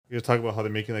You guys talk about how they're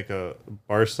making like a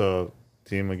Barca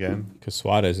team again. Because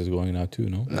Suarez is going now too,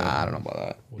 no? Nah, I don't know about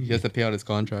that. He has to pay out his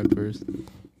contract first.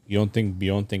 You don't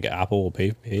think Apple will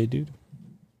pay it, dude?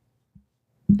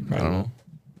 I don't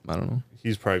know.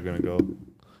 He's probably gonna go.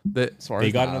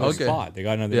 They got another spot. They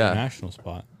got another international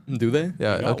spot. Do they?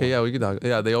 Yeah. Okay. one. Yeah, we could talk.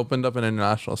 Yeah, they opened up an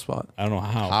international spot. I don't know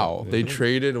how. How? They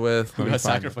traded with. Who got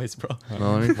sacrificed, bro?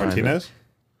 No, let me find Martinez? it.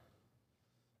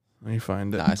 Let me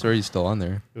find it. Nah, I swear he's still on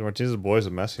there. Martinez's boys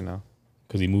are messy now.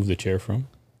 Because he moved the chair from.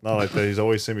 Not like that. He's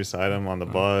always sitting beside him on the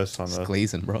bus, on It's the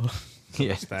glazing, bro.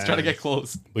 Yeah, he's trying to get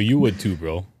close. But you would too,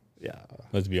 bro. Yeah.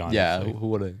 Let's be honest. Yeah, like, who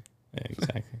would have? yeah,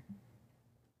 exactly.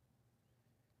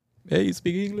 Hey, you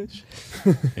speak English?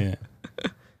 Yeah.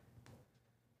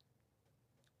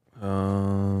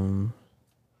 Or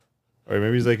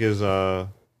maybe he's like his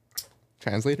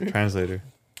Translator? translator.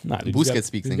 Nah, dude, Busquets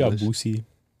speaks he's English. got Boosie.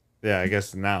 Yeah, I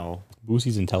guess now.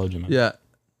 Boosie's intelligent, man. Yeah.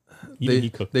 Even he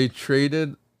cooked. They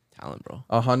traded Talent, bro.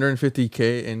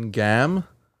 150K in GAM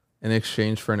in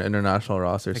exchange for an international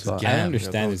roster It's spot. GAM. I don't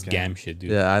understand Yeah, this GAM shit,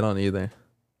 dude. Yeah, I don't either.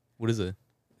 What is it?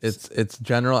 It's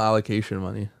general allocation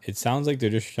money. It sounds like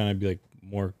they're just trying to be like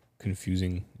more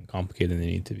confusing and complicated than they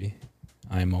need to be.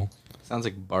 IMO. Sounds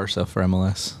like Barca for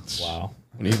MLS. Wow.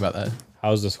 What do you think about that?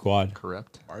 How's the squad?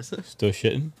 Corrupt. Barca? Still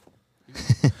shitting?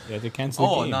 Yeah, they canceled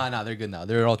the Oh, game. nah, they're good now.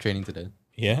 They're all training today.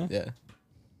 Yeah? Yeah.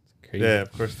 Crazy. Yeah,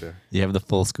 of course they're. You have the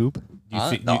full scoop? Do you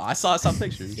thi- No, do- I saw some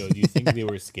pictures. Yo, do you think they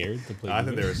were scared to play I Juve?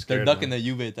 think they were They're scared. ducking man. the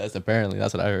Juve test, apparently.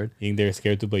 That's what I heard. You think they're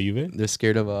scared to play Juve? They're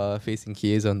scared of facing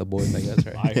Chiesa and the boys, I guess,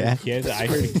 I right?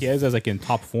 heard Chiesa's like in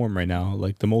top form right now.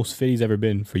 Like the most fit he's ever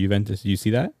been for Juventus. Did you see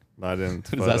that? No, I didn't.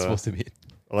 What is but, that supposed to be?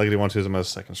 I like they want to use him as a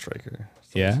second striker.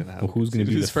 So Yeah? he's gonna have Well, who's going to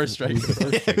be Who's the first striker? who's the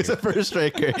first striker? He's a first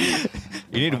striker.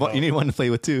 You need one to play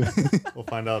with too. We'll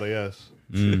find out, I guess.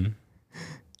 Mm,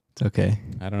 It's okay.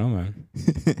 I don't know, man.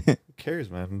 Who cares,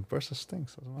 man? Barca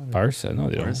stinks. Doesn't matter. Barca, no,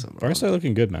 they Barca, don't. bro. Barca are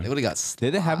looking good, They man. would have got...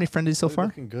 Did they have any friendlies so They're far?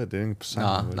 looking good. They didn't sign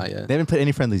Nah, anybody. not yet. They haven't put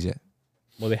any friendlies yet.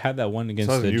 Well, they had that one against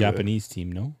So the did Juve. Japanese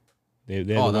team, no? They had Oh,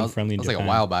 the that one was, friendly in that was like Japan. a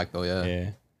while back, though, yeah. Yeah.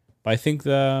 But I think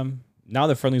now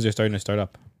the friendlies are starting to start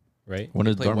up, right? When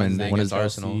is They play Wednesday Dortmund? When is against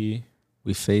Arsenal. Chelsea,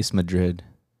 we face Madrid?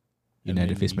 and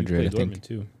United then face you Madrid, I play think, Dortmund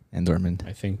too. and Dortmund.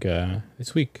 I think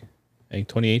this week. I think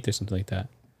 28th or something like that.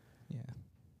 Yeah,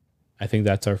 I think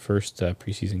that's our first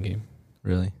preseason game.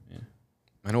 really.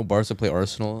 I know Barca play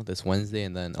Arsenal this Wednesday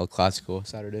and then El Clasico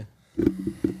Saturday.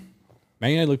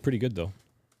 Man United looked pretty good though.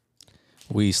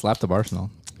 We slapped up Arsenal.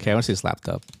 Okay, I want to say slapped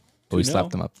up, but we 2-0.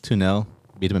 slapped them up 2-0.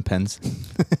 Beat them in pens.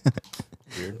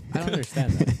 Weird. I don't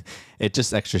understand that. It's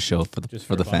just extra show for the Just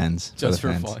for for the fun. fans. Just for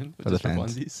for the fans. fun. For the Just for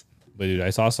fans. funsies. But dude, I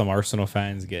saw some Arsenal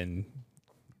fans getting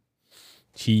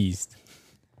cheesed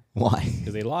Why?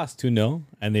 because they lost 2-0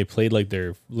 and they played like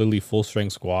their literally full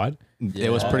strength squad. It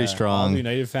was pretty All the strong.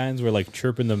 United fans were like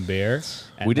chirping them bare.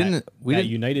 And We didn't- we that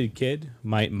didn't- United kid,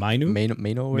 Mainu,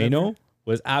 Mano,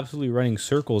 was absolutely running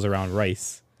circles around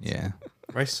Rice, Yeah.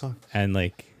 Rice sucked. and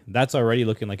like that's already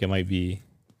looking like it might be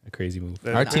a crazy move.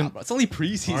 Our team, bro, it's only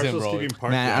preseason, Arsenal's bro. keeping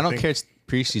Partey, man, I don't think. care. It's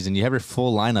preseason. You have your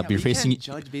full lineup. You're facing,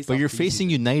 but you're facing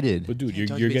United. But dude, Can't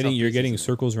judge you're based getting off you're getting preseason.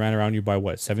 circles ran around you by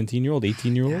what 17-year-old,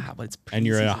 18-year-old, Yeah, but it's and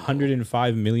you're a preseason, bro.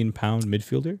 105 million pound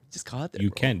midfielder. Just got there, You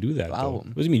bro. can't do that. Allow Though. him.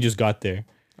 What does it mean? You just got there?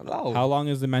 Allow him. How long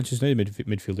has the Manchester United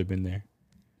midfielder been there?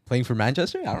 Playing for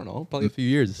Manchester? I don't know. Probably a few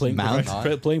years. Playing,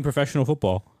 Mount? playing professional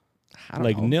football. I don't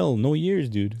Like know. no years,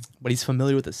 dude. But he's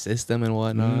familiar with the system and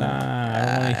whatnot. Nah, I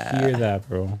don't want to hear that,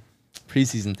 bro.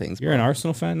 Preseason things, bro. You're an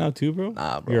Arsenal fan now too, bro.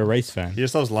 Nah, bro. You're a Rice fan. He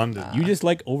just loves London. You just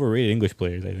like overrated English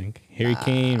players, I think. Harry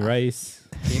Kane, Rice.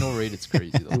 Kane overrated's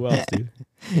crazy, though. Who else, dude?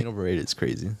 Kane overrated's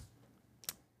crazy.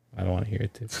 I don't want to hear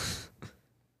it too.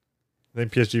 I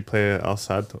think PSG play Al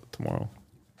Sadd tomorrow.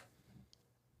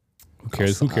 Who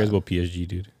cares? Who cares about PSG,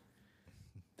 dude?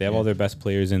 They have all their best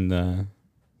players in the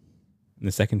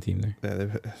second team there. Yeah,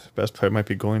 the best player might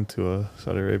be going to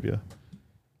Saudi Arabia.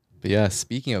 But yeah,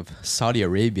 speaking of Saudi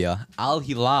Arabia, Al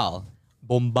Hilal,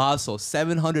 Bombazo,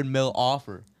 700 mil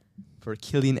offer for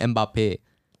Kylian Mbappe.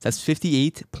 That's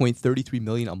 58.33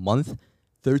 million a month,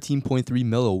 13.3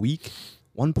 mil a week,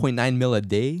 1.9 mil a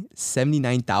day,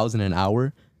 79,000 an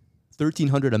hour,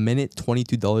 1,300 a minute,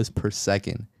 $22 per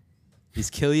second. Is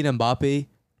Kylian Mbappe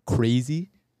crazy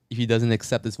if he doesn't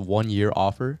accept this 1 year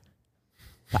offer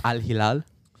to Al Hilal?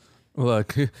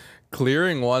 Look,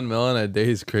 clearing 1 million a day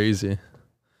is crazy.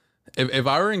 If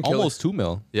I were in Almost 2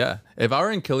 mil. yeah, if I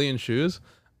were in Kylian's shoes,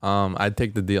 I'd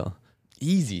take the deal.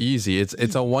 Easy.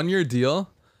 It's a 1 year deal,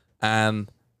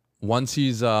 and once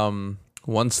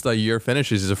the year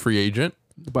finishes, he's a free agent,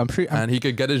 But I'm sure. and he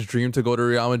could get his dream to go to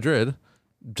Real Madrid,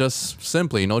 just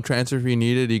simply no transfer fee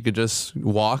needed. He could just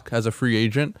walk as a free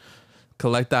agent,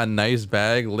 collect that nice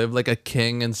bag, live like a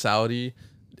king in Saudi,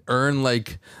 earn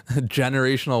like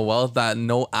generational wealth that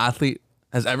no athlete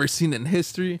has ever seen in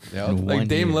history. Yeah. Like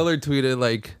Dame Lillard tweeted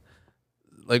like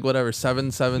whatever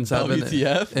 777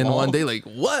 WTF? in Wow. one day. Like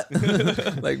what?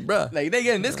 Like bruh. Like they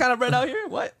getting this kind of bread out here?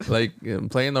 What? Like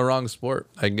playing the wrong sport,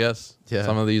 I guess. Yeah.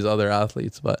 Some of these other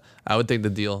athletes, but I would take the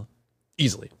deal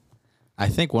easily. I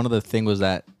think one of the things was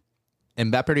that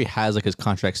Mbappe already has like his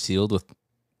contract sealed with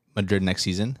Madrid next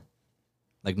season,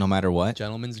 like no matter what.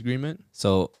 Gentleman's agreement.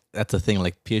 So that's the thing.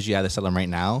 Like PSG either sell him right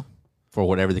now for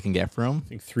whatever they can get for him, I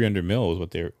think 300 mil is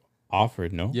what they're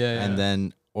offered. No. Yeah. and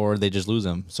then or they just lose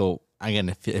him. So again,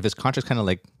 if his contract's kind of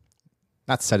like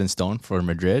not set in stone for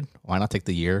Madrid, why not take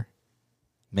the year,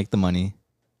 make the money,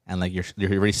 and like you're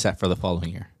already set for the following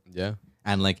year. Yeah.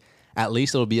 And like at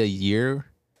least it'll be a year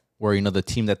where the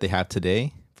team that they have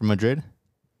today from Madrid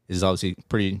is obviously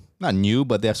pretty not new,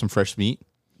 but they have some fresh meat.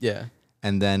 Yeah.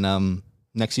 And then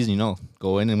next season,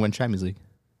 go in and win Champions League.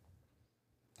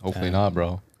 Hopefully not,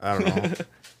 bro. I don't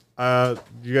know.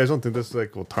 You guys don't think this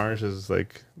like will tarnish his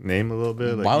like name a little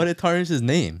bit? Like, Why would it tarnish his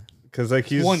name? Because like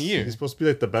he's 1 year. He's supposed to be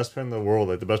like the best player in the world.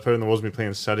 Like the best player in the world is gonna be playing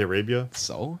in Saudi Arabia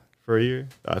So? for a year.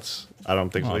 I don't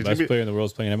think so. Oh, He's best gonna be- player in the world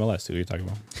is playing MLS. Who are you talking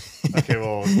about? Okay,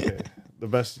 well, okay. The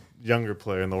best younger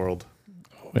player in the world.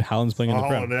 Wait, Haaland's playing in the Oh,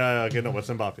 Prem. yeah, okay, no, what's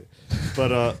Mbappe?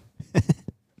 But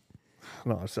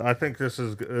no, so I think this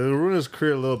is it'll ruin his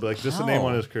career a little bit. Like just the name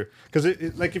on his career, because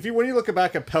like when you look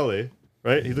back at Pele,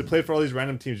 right? He played for all these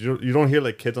random teams. You don't hear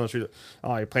like kids on the street.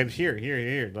 Oh, he played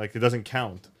here. Like it doesn't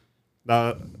count.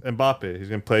 Now Mbappe, he's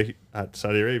gonna play at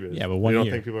Saudi Arabia. Yeah, but you 1 don't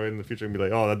year. think people are in the future gonna be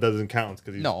like, oh, that doesn't count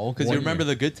because No, because you 1 remember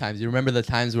year. the good times. You remember the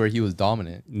times where he was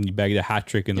dominant. And you bagged a hat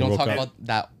trick in You the don't World talk Cup. about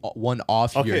that one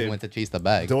off year Okay. he went to chase the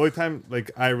bag. The only time like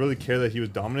I really care that he was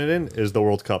dominant in is the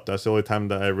World Cup. That's the only time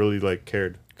that I really like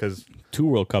cared because 2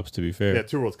 World Cups, to be fair. yeah,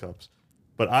 2 World Cups.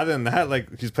 But other than that,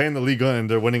 like he's playing the Liga and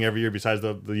they're winning every year besides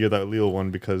the year that Lille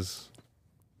won because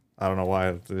I don't know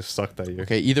why they sucked that year.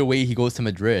 Okay, either way, he goes to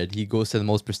Madrid. He goes to the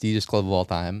most prestigious club of all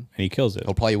time. And he kills it.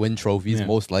 He'll probably win trophies, Yeah.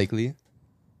 most likely.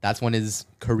 That's when his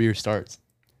career starts.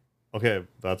 Okay,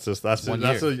 I feel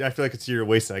like it's a year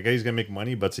wasted. I guess he's gonna make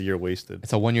money, but it's a year wasted.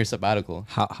 It's a 1 year sabbatical.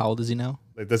 How old is he now?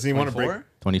 Like, doesn't he want to break?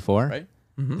 24? 24. Right?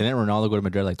 Didn't Ronaldo go to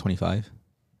Madrid like 25?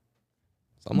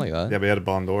 Something like that. Yeah, but he had a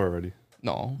Ballon d'Or already.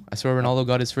 No, I swear Ronaldo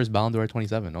got his first Ballon d'Or at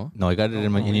 27, no? No, he got it in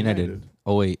United. United.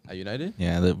 Oh wait, At United?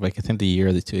 yeah, like I think the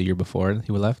year before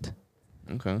he left.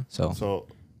 Okay. So So,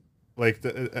 like,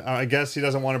 I guess he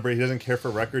doesn't want to break. He doesn't care for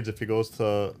records if he goes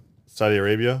to Saudi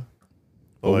Arabia.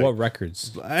 But like, what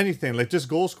records? anything, like just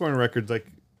goal scoring records, like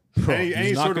any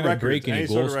He's not sort of gonna records, break any any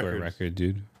goal sort of scoring records, record,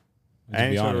 dude. To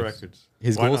any be sort of honest. records.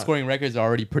 His Why goal not? scoring records are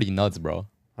already pretty nuts, bro.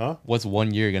 Huh? What's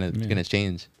 1 year gonna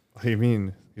change? What do you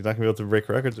mean? He's not gonna be able to break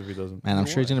records if he doesn't. man, I'm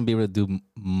sure he's gonna be able to do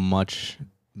much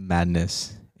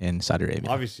madness in Saudi Arabia.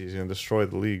 Obviously, he's gonna destroy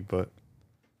the league, but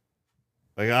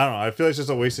like I don't know. I feel like it's just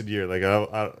a wasted year. Like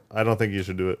I don't think you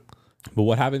should do it. But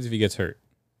what happens if he gets hurt?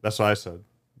 That's what I said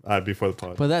before the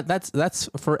pod. But that's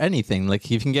for anything. Like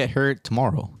he can get hurt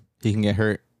tomorrow. He can get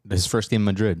hurt his first game in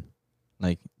Madrid.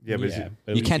 Like yeah, but but at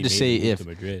you least can't he just made say the move if. to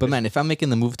Madrid. But man, if I'm making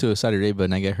the move to Saudi Arabia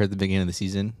and I get hurt at the beginning of the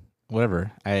season,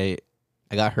 whatever. I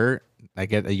got hurt. I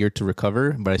get a year to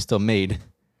recover, but I still made.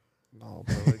 no,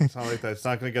 bro, like, it's not like that. It's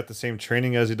not gonna get the same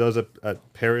training as he does at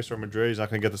Paris or Madrid. He's not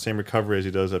gonna get the same recovery as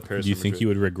he does at Paris. do you or think he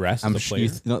Madrid. would regress I'm as a sure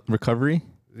player? recovery.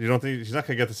 You don't think he's not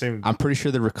gonna get the same? I'm pretty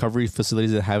sure the recovery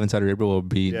facilities that have in Saudi Arabia will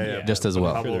be Yeah, just as but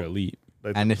well. how- Sure, they're elite.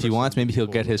 like, And the if he person- wants, maybe he'll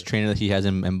get his people- trainer that he has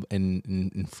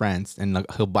in France, and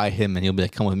like, he'll buy him, and he'll be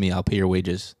like, "Come with me, I'll pay your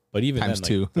wages." But even then, Times like,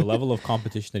 two. the level of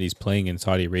competition that he's playing in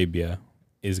Saudi Arabia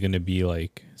is going to be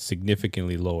like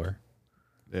significantly lower.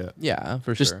 Yeah, Yeah,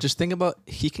 for sure. Just think about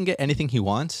he can get anything he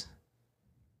wants.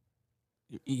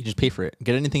 You just pay for it.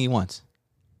 Get anything he wants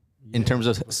in terms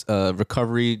of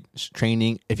recovery,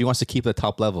 training. If he wants to keep the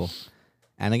top level,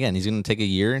 and again, he's going to take a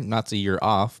year, not a year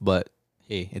off, but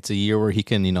hey, it's a year where he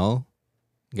can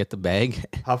get the bag.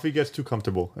 how if he gets too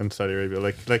comfortable in Saudi Arabia?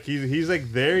 Like he's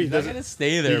like there. He He's not doesn't. gonna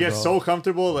stay there, He gets bro. so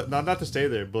comfortable that not to stay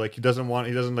there, but like he doesn't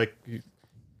like.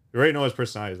 You already know his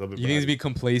personality. Is a little bit You think he's bad. be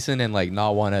complacent and like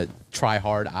not want to try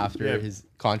hard after Yeah. his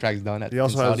contract's done at He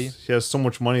also Saudi? has so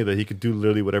much money that he could do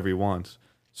literally whatever he wants.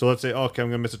 So let's say, okay, I'm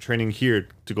gonna miss a training here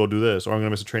to go do this, or I'm gonna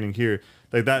miss a training here.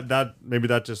 Like that maybe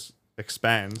that just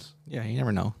expands. Yeah, you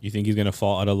never know. You think he's going to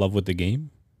fall out of love with the game?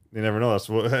 You never know. That's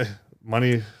what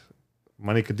money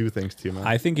could do things to you, man.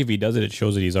 I think if he does it, it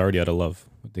shows that he's already out of love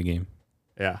with the game.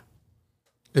 yeah,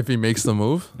 If he makes the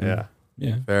move, yeah.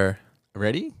 Yeah. fair.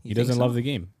 Ready? He doesn't love the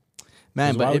game.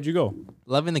 Man, Why but would you go?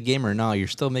 loving the game or not, you're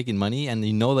still making money, and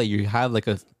you know that you have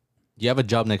a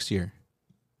job next year,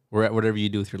 whatever you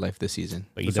do with your life this season.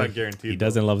 But It's not guaranteed. He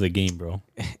doesn't love the game, bro.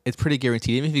 It's pretty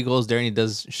guaranteed. Even if he goes there and he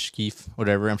does skeef,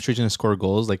 whatever, I'm sure he's gonna score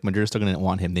goals. Like Madrid's still gonna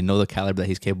want him. They know the caliber that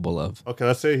he's capable of. Okay,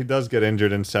 let's say he does get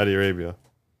injured in Saudi Arabia.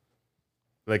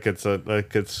 I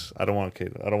don't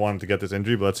want him to get this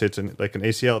injury, but let's say it's like an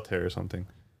ACL tear or something.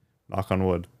 Knock on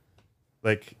wood.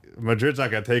 Like Madrid's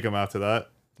not gonna take him after that.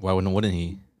 Why wouldn't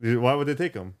he? Why would they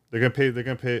take him? They're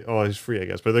gonna pay. Oh, he's free, I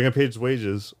guess, but they're gonna pay his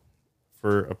wages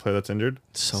for a player that's injured.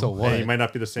 So what? And he might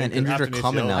not be the same. And injuries are after an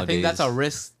common ACL. now. I think that's a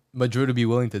risk Madrid would be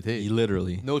willing to take.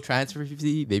 Literally. No transfer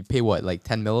fee. They pay what, like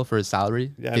 10 mil for his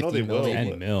salary? Yeah, I know they 15 mil will. maybe?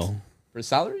 10 mil. For his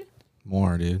salary?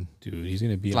 More, dude. Dude, he's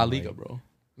going to be It's La on, Liga, like, bro.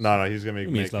 No, he's gonna What do make.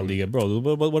 you mean it's La Liga, bro?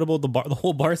 What about the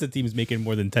whole Barca team is making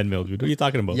more than 10 mil, dude? What are you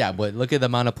talking about? Yeah, but look at the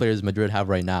amount of players Madrid have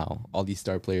right now. All these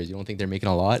star players. You don't think they're making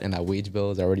a lot? And that wage bill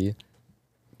is already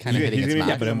kind of hitting He's its gonna be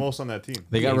max. making the most on that team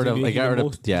They got rid of. They got rid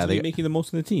of. Yeah, they they. making the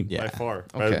most in the team. Yeah. by far,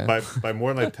 Okay. by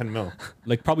more than like 10 mil,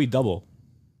 Like probably double.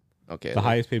 Okay. The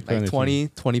highest paid player like on the 20,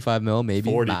 25 mil, maybe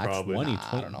 40 max. probably. 20, Nah,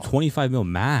 I don't know. 25 mil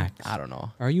max. I don't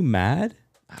know. Are you mad?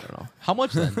 I don't know. How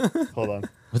much then? Hold on,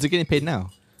 What's he getting paid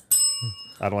now?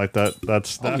 I don't like that.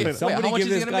 That's Okay, definitely- so- Somebody how much give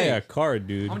is he this gonna guy a make? card,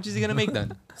 dude. How much is he gonna make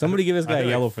then? Somebody give this guy I a think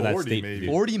yellow like for that 40 statement. maybe.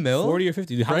 Dude. 40 mil? 40 or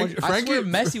 50. Dude, how Frank- much? I swear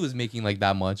Messi was making like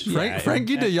that much. Yeah.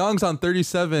 Frankie De Jong's on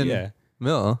 37 Yeah.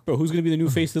 mil. Bro, who's going to be the new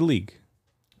face of the league?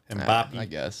 Mbappe. I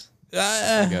guess.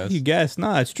 You guess.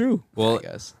 Nah, it's true. Well, I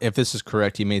guess. if this is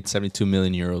correct, he made 72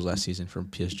 million euros last season from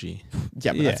PSG.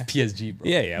 Yeah, but Yeah. that's PSG, bro.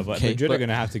 Yeah, but Okay, Madrid are but- going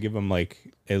to have to give him like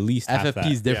at least half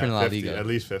FFP is that. different in La 50, Liga. at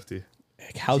least 50.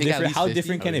 Like, how Think at different? least How 50?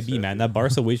 different can At it be, least man? That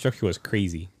Barca wage structure was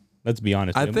crazy. Let's be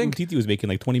honest. I man. think- Titi was making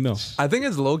like 20 mil. I think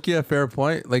it's low-key a fair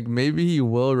point. Like maybe he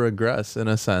will regress in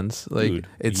a sense. Like Dude,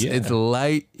 it's yeah.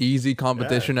 light, easy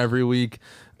competition every week.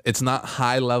 It's not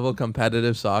high-level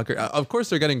competitive soccer. Of course,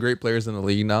 they're getting great players in the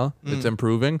league now. It's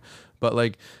improving, but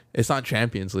like it's not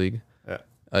Champions League. Yeah.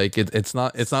 Like it's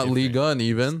not different. Liga and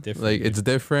even different, like dude. it's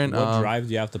different. What drive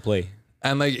do you have to play?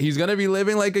 And like he's gonna be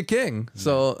living like a king.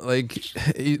 So like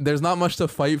there's not much to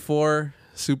fight for.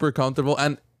 Super comfortable.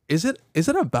 And is it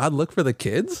a bad look for the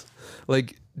kids?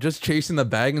 Like just chasing the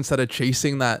bag instead of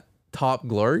chasing that top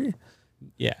glory?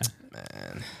 Yeah.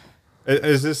 Man.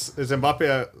 Is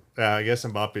Mbappe? I guess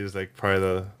Mbappe is like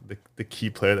probably the key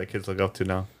player that kids look up to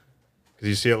now, because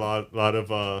you see a lot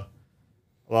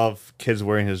of kids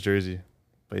wearing his jersey.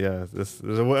 But yeah,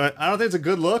 I don't think it's a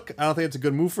good look. I don't think it's a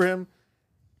good move for him,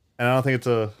 and I don't think it's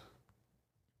a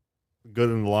good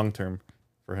in the long term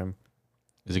for him.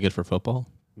 Is it good for football?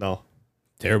 No,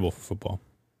 Terrible for football.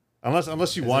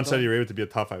 unless you want Saudi Arabia to be a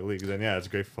top 5 league, then yeah, it's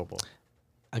great for football.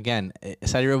 Again,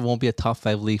 Saudi Arabia won't be a top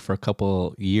 5 league for a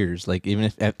couple years. Like even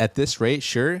if at this rate,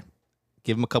 sure,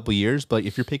 give them a couple years. But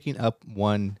if you're picking up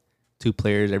 1-2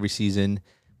 players every season,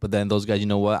 but then those guys, you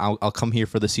know what? I'll come here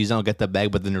for the season. I'll get that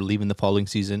bag, but then they're leaving the following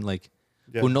season. Like,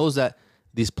 Yeah. who knows that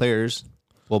these players?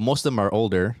 Well, most of them are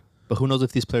older, but who knows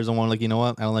if these players don't want to, like, you know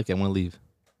what? I don't like it. I want to leave.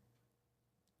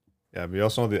 Yeah, but you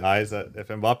also know the eyes that if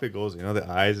Mbappe goes, you know the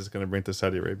eyes it's gonna bring to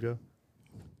Saudi Arabia.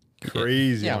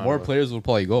 Crazy. Yeah, amount more of- players will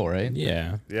probably go, right?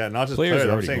 Yeah. Yeah, not just Players players. are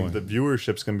I'm already saying going. the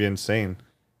viewership's gonna be insane.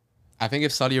 I think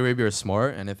if Saudi Arabia is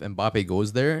smart and if Mbappe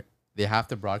goes there, they have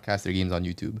to broadcast their games on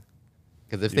YouTube.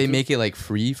 Because if they YouTube? make it like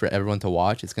free for everyone to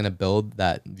watch, it's gonna build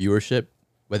that viewership.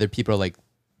 Whether people are like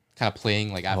kind of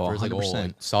playing like after it's like, oh, 100%.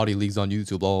 like Saudi leagues on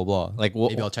YouTube, blah blah blah. Like,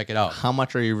 what? Maybe I'll check it out. How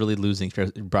much are you really losing for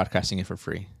broadcasting it for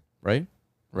free? Right?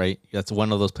 Right? That's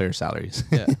one of those player salaries.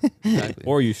 Yeah. Exactly.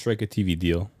 Or you strike a TV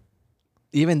deal.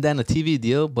 Even then, a TV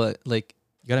deal, but like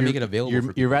You gotta make it available. You're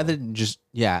for people. rather just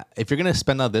if you're gonna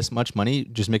spend out this much money,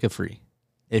 just make it free.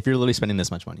 If you're literally spending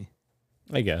this much money,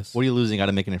 I guess. what are you losing out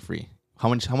of making it free? How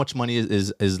much money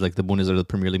is like the Bundesliga or the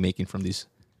Premier League making from these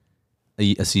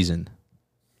a season?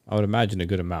 I would imagine a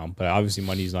good amount, but obviously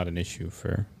money is not an issue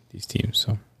for these teams.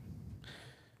 So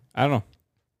I don't know.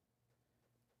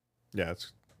 Yeah,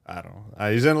 I don't know.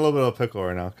 He's in a little bit of a pickle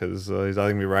right now because he's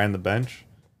either gonna be riding the bench.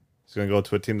 He's gonna go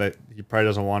to a team that he probably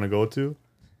doesn't want to go to.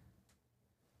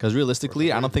 Because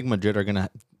realistically, I don't think Madrid are gonna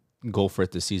go for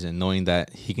it this season, knowing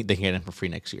that they can get him for free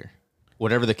next year.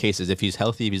 Whatever the case is, if he's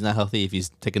healthy, if he's not healthy, if he's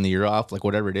taking the year off, like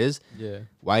whatever it is, Yeah.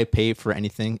 why pay for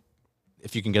anything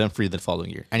if you can get him free the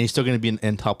following year? And he's still going to be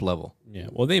in top level. Yeah.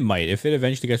 Well, they might. If it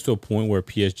eventually gets to a point where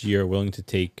PSG are willing to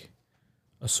take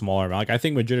a smaller amount. Like, I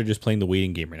think Madrid are just playing the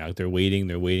waiting game right now. They're waiting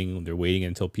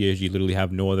until PSG literally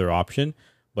have no other option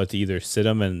but to either sit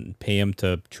him and pay him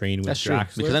to train with That's true.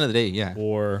 Draxler, Because at the end of the day, yeah.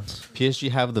 or PSG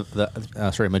have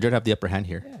Madrid have the upper hand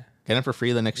here. Yeah. Get him for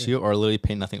free the next year or literally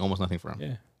pay nothing, almost nothing for him.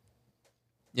 yeah.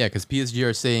 Yeah, because PSG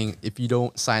are saying if you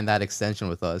don't sign that extension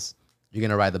with us, you're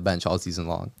gonna ride the bench all season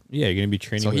long. Yeah, you're gonna be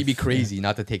training. So he'd with- be crazy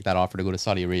not to take that offer to go to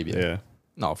Saudi Arabia. Yeah.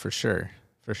 No, for sure.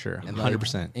 For sure. And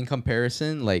 100%. In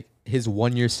comparison, like his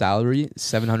 1 year salary,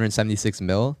 776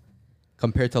 mil,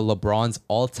 compared to LeBron's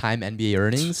all-time NBA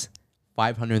earnings,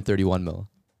 531 mil.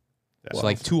 So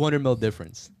like 200 mil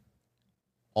difference.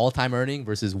 All-time earning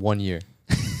versus 1 year.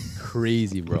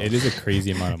 Crazy, bro. It is a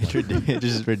crazy amount of money. It's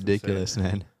just ridiculous,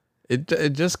 man. It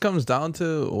just comes down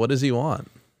to what does he want?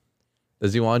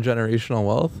 Does he want generational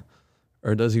wealth,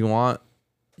 or does he want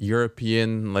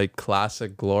European like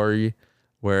classic glory,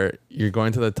 where you're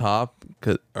going to the top,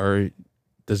 or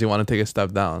does he want to take a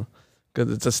step down?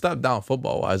 Because it's a step down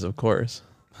football wise, of course.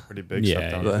 Pretty big Yeah,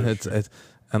 step down. But for sure. it's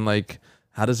and like,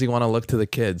 how does he want to look to the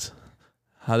kids?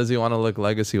 How does he want to look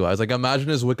legacy wise? Like, imagine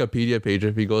his Wikipedia page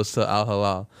if he goes to Al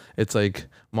Hilal. It's like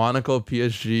Monaco,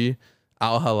 PSG,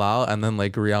 Al Hilal, and then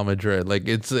like Real Madrid. Like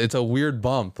it's a weird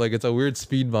bump. Like it's a weird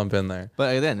speed bump in there.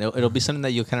 But again, it'll be something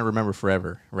that you'll kind of remember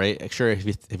forever, right? Like, sure,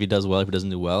 if he does well, if he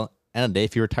doesn't do well, end of the day,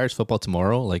 if he retires football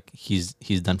tomorrow, like he's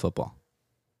done football.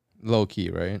 Low key,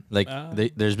 right? Like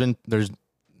there's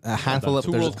a handful of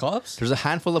Two there's, World Cups? there's a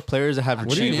handful of players that have What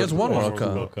do you mean? achieved He has one World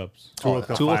Cup. World Cups. Two World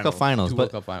Cup two World Cup finals. finals, Two but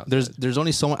World Cup finals, there's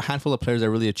only a handful of players that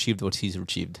really achieved what he's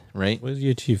achieved, right? What has he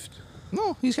achieved?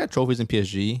 No, he's got trophies in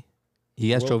PSG.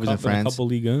 He has World trophies in Cup and a France. couple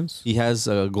league guns. He has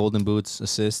golden boots,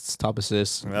 assists, top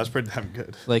assists. I mean, that's pretty damn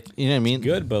good. Like, you know what I mean?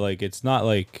 Good, but like it's not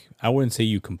like I wouldn't say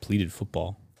you completed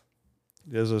football.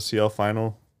 He has a CL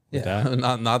final. With Yeah.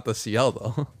 that. not the CL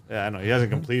though. Yeah, I know he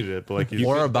hasn't completed it, but like he's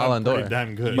Or a done Ballon pretty d'Or.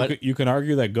 damn good. But- You can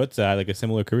argue that Götze had like a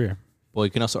similar career. Well,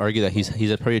 you can also argue that he's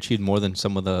probably achieved more than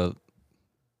some of the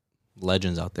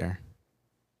legends out there.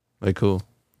 Like who?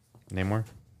 Neymar.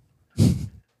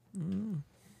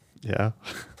 Yeah.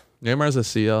 Neymar's a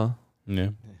CL. Yeah.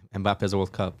 Mbappe has a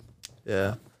World Cup.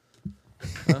 Yeah.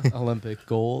 Olympic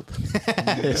gold.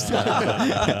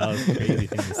 That was a crazy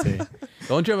thing to say.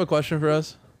 Don't you have a question for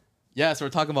us? Yeah, so we're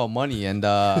talking about money, and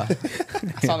I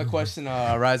saw the question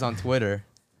rise on Twitter.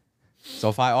 So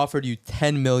if I offered you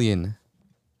 $10 million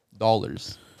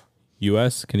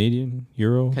US, Canadian,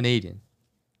 Euro. Canadian,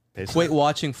 Peso. quit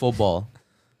watching football,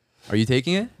 are you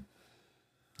taking it?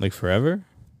 Like forever?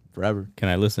 Forever. Can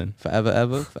I listen? Forever,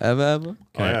 ever, forever, ever? Oh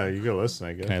Can I- yeah, you go listen.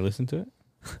 I guess. Can I listen to it?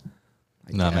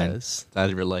 No, man. guess.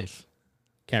 That's real life.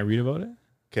 Can't read about it?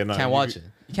 Okay, no, Can't watch it.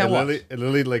 You can't watch. It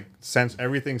literally like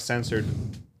everything's censored.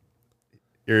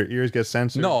 Your ears get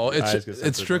censored. No, your eyes it's get it's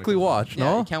censored, strictly like- watch. Yeah,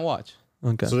 No. you can't watch.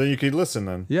 Okay. So then you could listen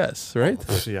then. Yes. Right.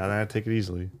 Yeah, then I'd take it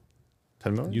easily.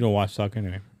 10 million. You don't watch soccer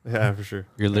anyway. Yeah, for sure.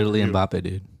 You're literally You. Mbappe,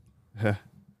 dude. Yeah,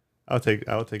 I would take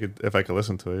it if I could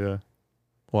listen to it. Yeah,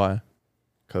 Why?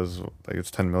 because like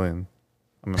it's 10 million.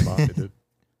 I'm Mbappe, dude.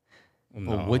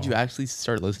 Well, would you actually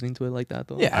start listening to it like that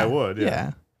though? Yeah, I would,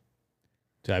 yeah.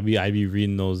 Dude, I'd be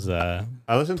reading those I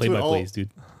listen play to by it all. plays, dude.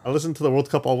 I listen to the World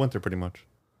Cup all winter, pretty much,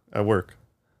 at work.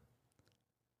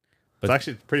 But- It's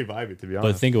actually pretty vibey, to be But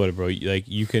honest. think about it, bro. Like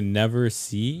you can never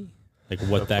see like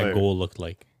what The that player. goal looked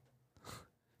like.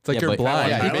 It's like Yeah, you're but- blind.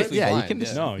 Yeah, you you're can, basically yeah, you blind, can yeah.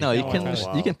 just No, no, you you can't can watch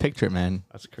that. you can picture it, man.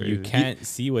 That's crazy. You can't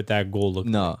see what that goal looked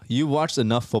like. No, you watched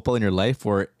enough football in your life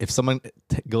where if someone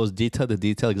goes detail to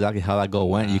detail exactly how that goal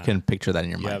went, you Nah. can picture that in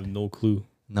your You mind. have no clue.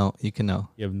 No, you can know.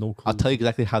 You have no clue. I'll tell you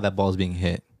exactly how that ball is being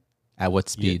hit, at what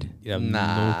speed, You have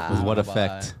Nah. no clue. with what bye.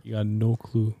 effect. You got no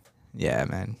clue Yeah,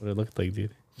 man. what it looked like,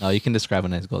 dude. No, you can describe a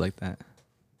nice goal like that.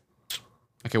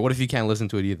 Okay, what if you can't listen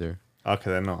to it either?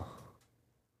 Okay, then no.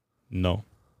 No.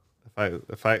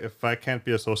 If I can't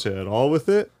be associated at all with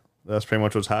it, that's pretty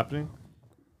much what's happening.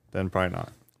 Then probably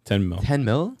not. 10 mil. 10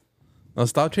 mil? No,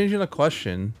 stop changing the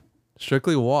question.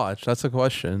 Strictly watch. That's a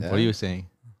question. Yeah. What are you saying?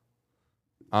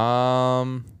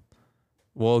 Well,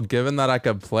 given that I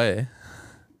could play,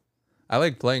 I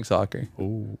like playing soccer.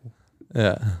 Ooh.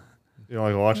 Yeah. You don't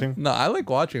like watching? No, I like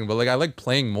watching, but like I like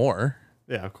playing more.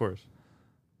 Yeah, of course.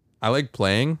 I like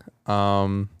playing.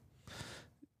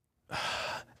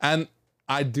 And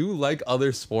I do like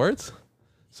other sports.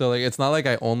 So like it's not like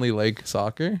I only like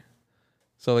soccer.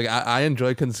 So like I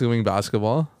enjoy consuming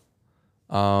basketball.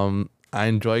 I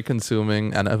enjoy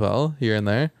consuming NFL here and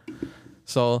there.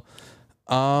 So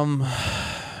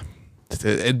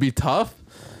it'd be tough.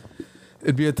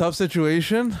 It'd be a tough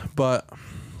situation, but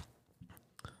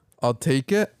I'll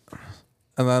take it.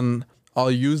 And then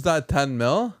I'll use that 10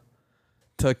 mil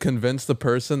to convince the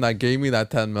person that gave me that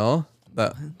 10 mil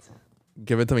that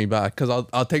give it to me back. Cause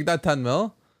I'll take that 10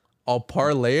 mil, I'll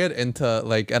parlay it into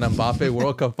like an Mbappe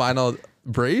World Cup final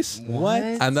brace. What?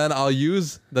 And then I'll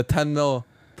use the 10 mil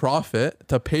profit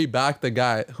to pay back the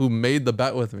guy who made the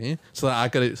bet with me so that I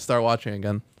could start watching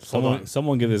again.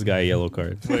 Someone give this guy a yellow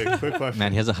card. Wait, quick question.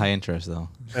 Man, he has a high interest though.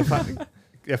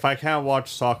 If I can't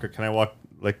watch soccer, can I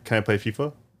play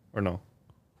FIFA or no?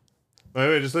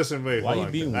 Wait, just listen. Wait, Why hold you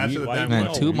on. being Answer weird? the Why damn you Man, being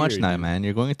question. too much weird, now, dude. man.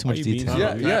 You're going into too Why much you being detail. so- Yeah,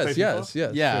 Can I play yes.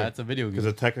 FIFA? Yeah, it's a video Because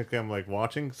game. technically I'm like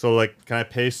watching. So like, can I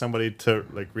pay somebody to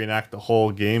like reenact the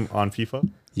whole game on FIFA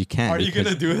You can't. Are you because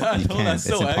gonna do that? You No, can't. that's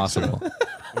It's so extra. impossible.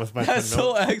 with my That's 10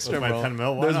 mil? so extra, with my bro. 10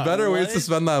 mil? Why There's not? better ways What? to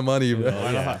spend that money, bro. Oh,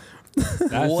 Why yeah. not?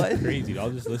 That's What? crazy. I'll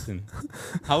just listen.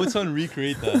 How would someone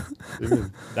recreate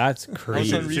that? That's See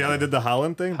crazy. how I did the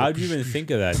Haaland thing? How'd you even think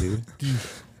of that, dude?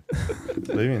 What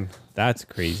do you mean? That's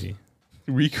crazy.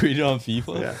 Recreate it on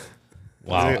FIFA? Yeah.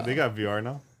 Wow. They got VR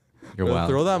now. You're wild.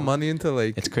 Throw that money into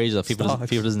like. It's crazy though. Stocks.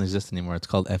 FIFA doesn't exist anymore. It's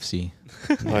called FC.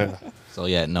 Oh, yeah. So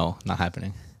yeah, no, not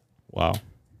happening. Wow.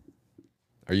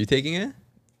 Are you taking it?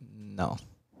 No,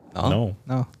 No.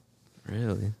 no.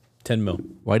 Really? 10 mil.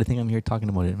 Why do you think I'm here talking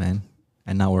about it, man?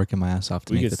 And not working my ass off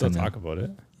to We make could the still 10 mil. talk about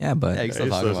it. Yeah, but Yeah, you I still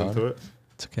used to talk listen about to it. it.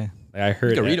 it's okay. Like, I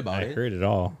heard can it. read about I it. heard it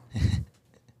all.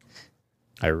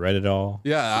 I read it all.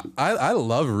 Yeah, I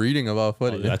love reading about Oh,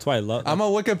 footy. that's why I love. I'm a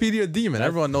Wikipedia demon.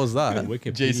 Everyone knows that.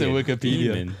 Wikipedia. Jason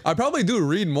Wikipedia. demon. I probably do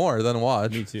read more than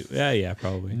watch. Me too. Yeah,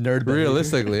 probably. Nerd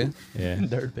Realistically. Yeah.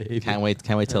 Nerd behavior. Can't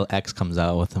wait till X comes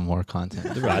out with some more content.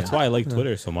 That's why I like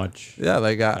Twitter so much. Yeah,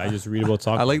 like I just read about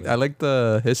soccer. I like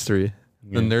the history,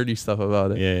 the Yeah. nerdy stuff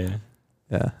about it. Yeah.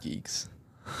 Yeah. Geeks.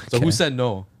 So who said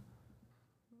no?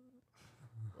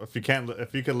 If you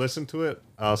can listen to it,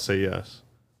 I'll say yes.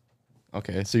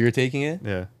 Okay, so you're taking it?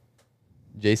 Yeah.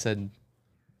 Jay said,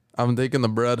 I'm taking the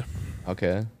bread.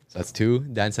 okay. So that's 2.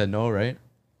 Dan said no, right?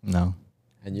 No.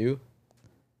 And you?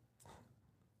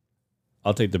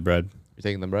 I'll take the bread. You're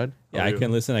taking the bread? Yeah, Oh, I you-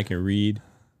 can listen. I can read.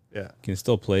 Yeah. Can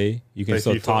still play. You can Play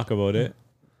still FIFA. talk about it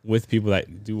with people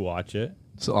that do watch it.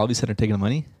 So all these said are taking the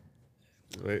money.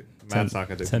 Wait, Matt's not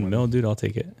gonna take 10 the mil, money. dude. I'll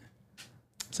take it.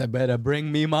 So better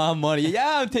bring me my money.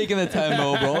 Yeah, I'm taking the 10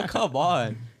 mil, bro. Come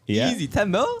on. Yeah. Easy.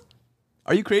 10 mil?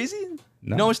 Are you crazy? No.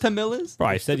 You know how much 10 mil is? Bro,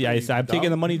 I said yeah. I'm taking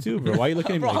the money too, bro. Why are you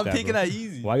looking at me Bro, like I'm that, taking bro? that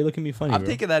easy. Why are you looking at me funny, I'm bro?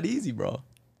 taking that easy, bro.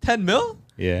 10 mil?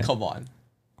 Yeah. Come on.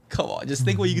 Come on. Just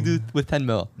think what you can do with 10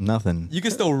 mil. Nothing. You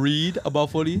can still read about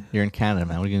footy. You're in Canada,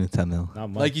 man. What are you gonna do 10 mil? Not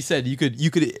much. Like you said, you could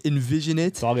envision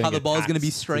it, all gonna how the get ball is going to be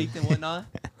taxed. striked and whatnot.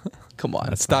 Come on.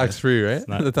 That's Tax free, right?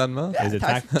 not- The 10 mil? Is it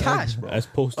tax- tax? cash, bro. That's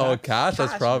post. Oh, cash?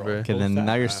 That's Cash, proper. bro. Okay, then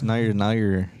now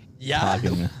you're Yeah.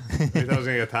 talking. You thought I was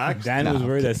gonna get taxed? Dan was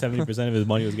worried that 70% of his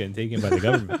money was getting taken by the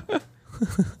government.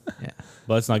 Yeah.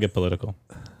 But let's not get political.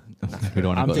 We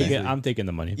don't want to go there. I'm taking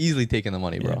the money. Easily taking the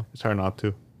money, bro. Yeah. It's hard not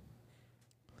to.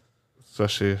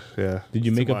 Especially, yeah. Did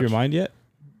you it's make too up your much. mind yet?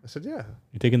 I said, yeah.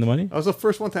 You taking the money? I was the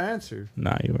first one to answer.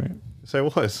 Nah, you weren't. Yes, I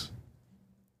was.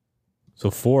 So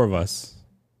 4 of us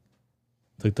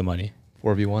took the money.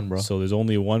 4v1, bro. So there's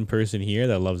only one person here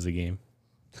that loves the game.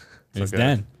 And it's okay.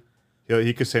 Dan.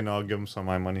 He could say no. I'll give him some of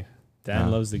my money. Dan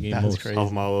Wow. loves the game That's most. crazy. Help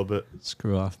him out a little bit,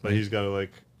 Screw off. but he's got to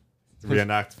like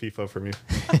reenact FIFA for me.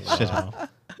 Wow.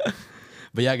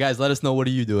 But yeah, guys, let us know, what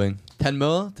are you doing? 10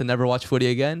 mil to never watch footy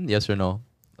again? Yes or no?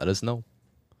 Let us know.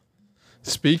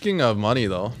 Speaking of money,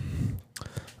 though,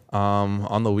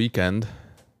 on the weekend,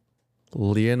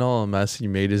 Lionel Messi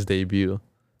made his debut.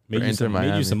 Made Inter you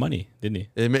Miami. some money, didn't he?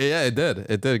 Yeah, it did.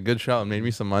 It did. Good shout. Made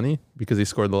me some money because he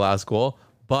scored the last goal.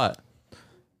 But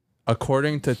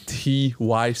according to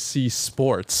TYC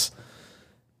Sports,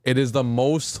 it is the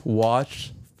most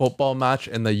watched football match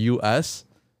in the U.S.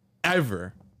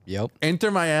 ever. Yep.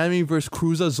 Inter Miami versus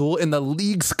Cruz Azul in the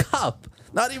League's Cup.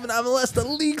 Not even MLS, the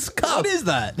League's Cup. What is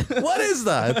that? What is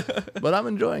that? But I'm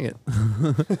enjoying it.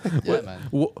 Yeah,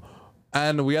 man.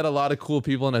 And we had a lot of cool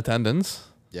people in attendance.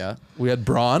 Yeah. We had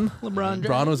Braun. LeBron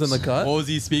Braun was in the cut. What was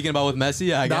he speaking about with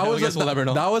Messi? I guess we'll never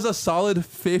know. That was a solid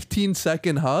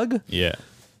 15-second hug. Yeah.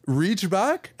 Reach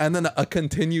back and then a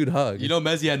continued hug. You know,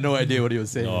 Messi had no idea what he was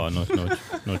saying. No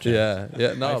chance.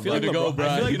 yeah. No, I feel like to go, LeBron, bro.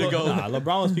 I feel like You to go. Nah,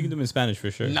 LeBron was speaking to him in Spanish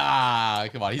for sure. Nah,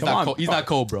 come on. He's Come not. on, He's not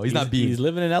cold, bro. He's not He's Bean.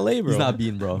 living in LA, bro. He's not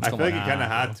Bean, bro. I Come feel like on. he kind of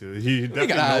had to. He definitely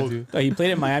kinda had knows. to. No, he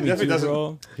played in Miami He too, definitely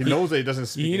bro. He knows that he doesn't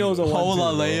speak. He knows a English. one.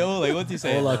 Hola, two, bro. Leo. Like, what's he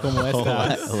saying? Hola, como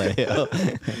estas?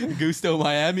 Leo. Gusto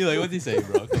Miami. Like, what's he saying,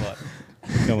 bro? Come on.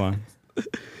 Come on.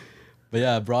 But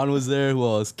yeah, Braun was there. Who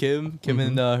else? Kim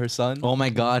and her son. Oh my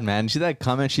God, man! See that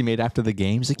comment she made after the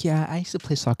game? She's like, "Yeah, I used to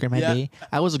play soccer in my Yeah. day.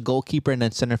 I was a goalkeeper and a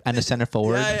center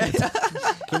forward." Yeah.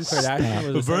 Kim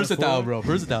Kardashian was a Versatile, center forward. bro.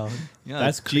 Versatile. Yeah,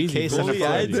 That's crazy. GK center Goalie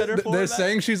forward. and center They're forward,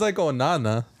 saying she's like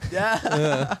Onana.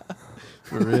 Yeah.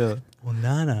 For real.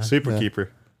 Onana. Super keeper.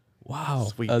 Wow.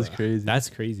 That's crazy. That's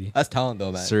crazy. That's talent,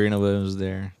 though, man. Serena Williams was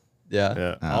there.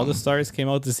 Yeah. Yeah. All the stars came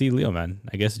out to see Leo, man.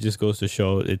 I guess it just goes to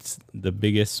show it's the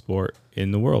biggest sport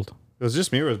in the world. It was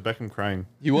just me or was Beckham crying?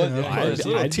 He was. Yeah, Yeah, It's a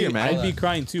little tear, man. I'd be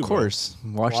crying too, Of course,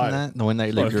 watching Why? that, knowing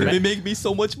that Bro, like if They you're make me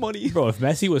so much money. bro. If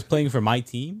Messi was playing for my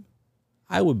team,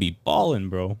 I would be balling,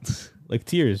 bro. Like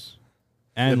tears,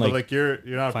 and Yeah, like, but like you're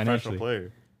not a financially. professional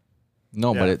player.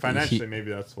 no, Yeah, but it, financially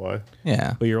maybe that's why.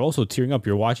 yeah. but you're also tearing up.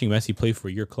 You're watching Messi play for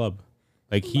your club.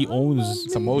 Like he owns.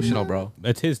 It's emotional, bro.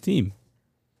 That's his team.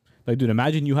 Like, dude,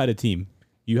 imagine you had a team.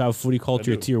 You have footy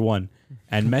culture do. tier 1,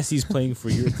 and Messi's playing for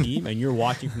your team, and you're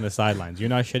watching from the sidelines. You're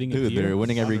not shedding a Dude, tear. they're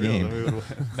winning every game.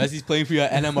 Messi's playing for you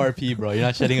at NMRP, bro. You're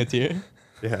not shedding a tear.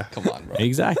 Yeah. Come on, bro.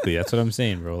 Exactly. That's what I'm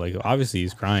saying, bro. Like, obviously,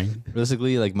 he's crying.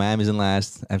 Realistically, like Miami's in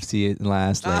last, FC in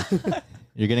last. Like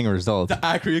you're getting a result. The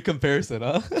accurate comparison,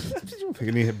 huh? I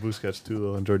think he hit Busquets too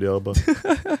though, and Jordi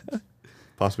Alba.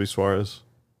 Possibly Suarez.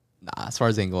 Nah, as far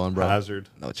as ain't going, bro. Hazard.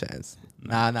 No chance.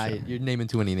 Nah. You're naming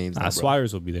too many names. Now, bro.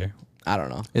 Suarez will be there. I don't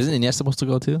know. Isn't Iniesta supposed to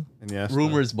go too? And yes.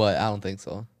 Rumors, but I don't think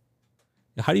so.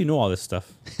 How do you know all this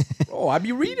stuff? Oh, I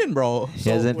be reading, bro. He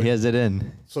has it. He has it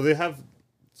in. So they have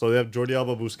Jordi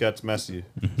Alba, Busquets, Messi.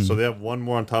 So they have one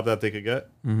more on top that they could get.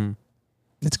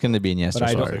 It's gonna be Iniesta. But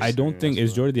Suarez. I don't think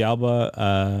is Jordi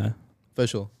Alba.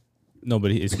 Official. No,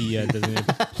 but is he designated?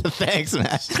 Thanks, man.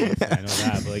 I know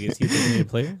that, but like, is he a designated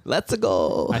player? Let's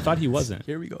go. I thought he wasn't.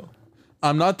 Here we go.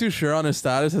 I'm not too sure on his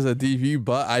status as a DV,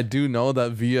 but I do know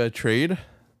that via trade,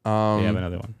 They have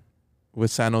another one. with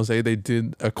San Jose, they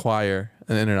did acquire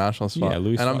an international spot. Yeah,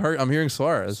 Luis and Suarez. I'm hearing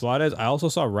Suarez. Suarez. I also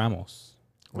saw Ramos.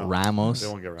 No, Ramos. They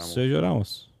won't get Ramos. Sergio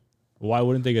Ramos. Why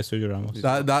wouldn't they get Sergio Ramos?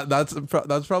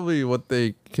 That's probably what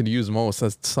they could use most.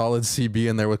 A solid CB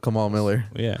in there with Kamal Miller.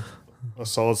 Yeah. A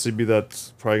solid CB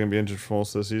that's probably gonna be injured for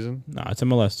most of the season. Nah, it's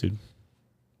MLS, dude.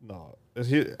 No,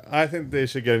 I think they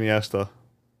should get Iniesta.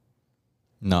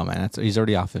 No, man. He's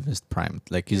already off of his prime.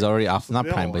 Like he's already off. Not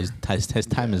They prime, all but his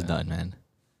time is done, man.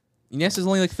 Iniesta's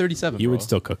only like 37. He bro. would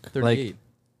still cook. 38.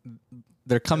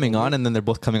 They're coming on, and then they're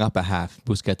both coming up at half.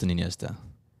 Busquets and Iniesta.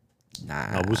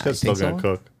 Nah. No, Busquets I still think gonna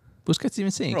so. cook. Busquets even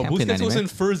saying Bro, can't play Busquets 90 was in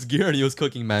minutes. first gear and he was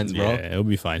cooking mans, bro. Yeah, he'll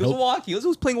be fine. He was walking. He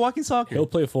was playing walking soccer. He'll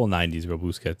play full 90s, bro.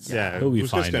 Busquets. Yeah, he'll be Busquets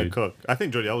fine, gonna dude. cook. I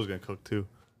think Jordi Alba's gonna cook too.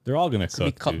 They're all gonna It's gonna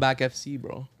be cook. Dude. cutback FC,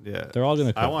 bro. Yeah, They're all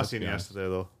gonna cook. I want to let's see be honest. Iniesta there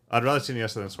though. I'd rather see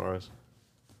Iniesta than Suarez.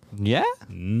 Yeah.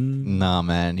 Nah,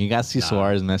 man. You got to see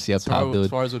Suarez, Messi up top, dude.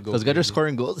 Suarez would go Those guys are crazy.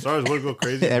 scoring goals Suarez would go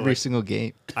crazy. but, every like, single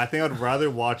game. I think I'd rather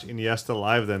watch Iniesta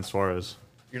live than Suarez.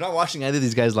 You're not watching either of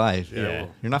these guys live. Yeah,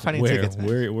 well, You're not finding Where? tickets, man.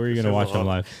 Where are you gonna Say watch what him up.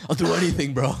 live? I'll do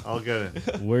anything, bro. I'll get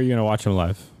it. Where are you gonna watch him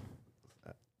live?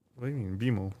 What do you mean,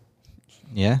 BMO?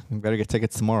 Yeah, we better get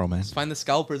tickets tomorrow, man. Just find the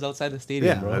scalpers outside the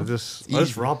stadium, Yeah, bro. I just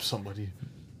easy. rob somebody.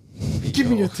 Give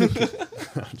me a ticket.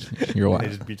 You're He wild.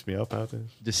 just beats me up after.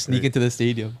 Just sneak into the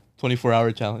stadium.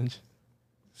 24-hour challenge.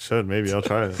 Should maybe I'll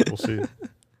try it. We'll see.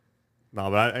 No,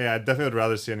 but I definitely would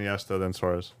rather see Iniesta than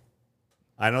Suarez.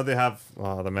 I know they have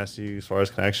the Messi Suarez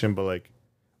connection, but like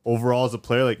overall as a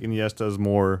player, like Iniesta is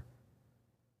more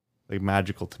like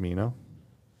magical to me. You know,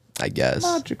 I guess.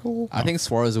 magical. I think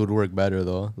Suarez would work better,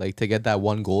 though. Like, to get that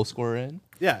one goal scorer in.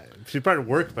 Yeah, she'd probably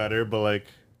work better, but like,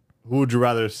 who would you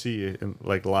rather see in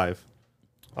like live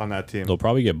on that team? They'll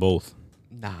probably get both.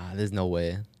 Nah, there's no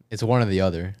way. It's one or the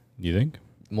other. You think?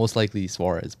 Most likely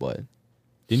Suarez, but...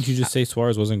 Didn't you just say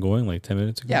Suarez wasn't going like 10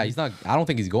 minutes ago? Yeah, he's not... I don't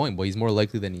think he's going, but he's more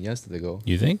likely than Iniesta to go.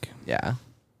 You think? Yeah.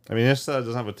 I mean, Iniesta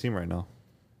doesn't have a team right now.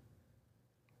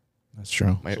 That's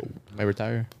true. Might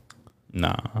retire.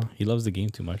 Nah, he loves the game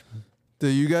too much. Man. Do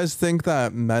you guys think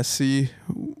that Messi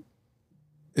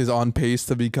is on pace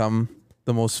to become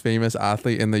the most famous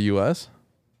athlete in the U.S.?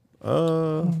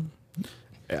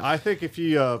 I think if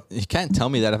you You can't tell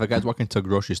me that if a guy's walking to a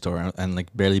grocery store and like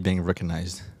barely being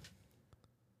recognized.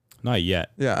 Not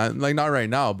yet. Yeah, like not right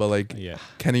now, but like, Yeah.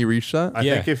 can he reach that? I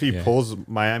Yeah, think if he yeah. pulls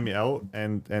Miami out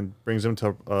and brings them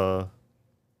to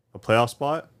a playoff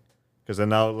spot, because then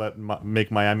that'll make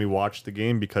Miami watch the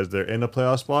game because they're in a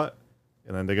playoff spot,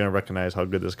 and then they're gonna recognize how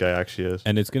good this guy actually is.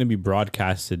 And it's going to be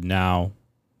broadcasted now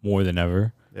more than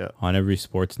ever Yeah, on every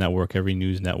sports network, every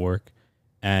news network.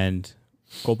 And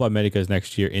Copa America is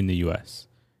next year in the U.S.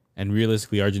 And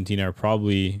realistically, Argentina are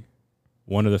probably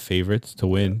one of the favorites to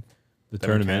win the Them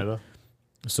in tournament. Canada.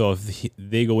 So if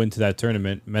they go into that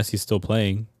tournament, Messi's still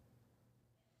playing,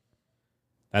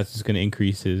 that's just going to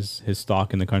increase his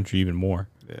stock in the country even more,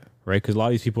 Yeah, right? Because a lot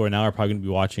of these people now are probably going to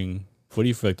be watching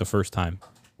footy for like the first time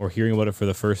or hearing about it for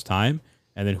the first time.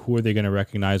 And then who are they going to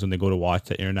recognize when they go to watch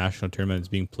that international tournament that's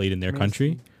being played in their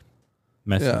country?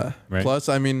 Messi, Yeah. right? Plus,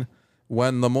 I mean,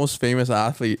 when the most famous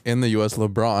athlete in the U.S.,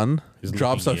 LeBron,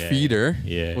 drops a feeder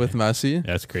with Messi.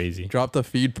 That's crazy. Dropped a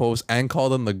feed post and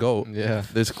called him the GOAT. Yeah.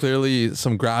 There's clearly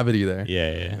some gravity there.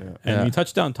 Yeah. And the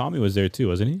touchdown Tommy was there too,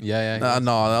 wasn't he? Yeah.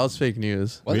 No, that was fake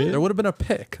news. Was it? There would have been a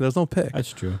pick. There's no pick.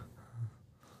 That's true.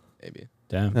 Maybe.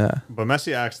 Damn. Yeah. But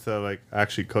Messi acts to like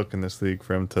actually cook in this league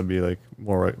for him to be like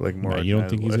more more. Man, you don't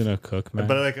think he's gonna cook, man?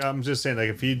 But like I'm just saying, like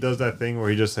if he does that thing where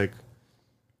he just like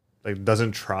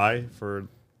doesn't try for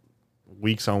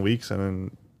weeks on weeks and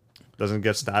then doesn't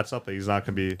get stats up, like, he's not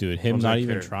gonna be. Dude, him not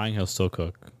even trying, he'll still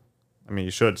cook. I mean,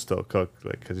 he should still cook,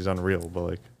 like, because he's unreal. But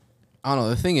like, I don't know.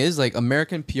 The thing is, like,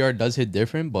 American PR does hit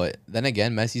different, but then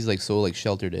again, Messi's like so like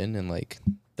sheltered in and like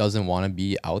doesn't want to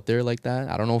be out there like that.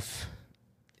 I don't know if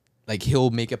like he'll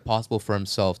make it possible for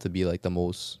himself to be like the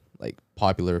most like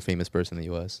popular, famous person in the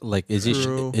U.S. Like, is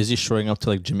he showing up to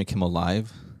like Jimmy Kimmel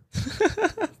Live?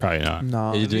 Probably not.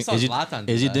 No. Is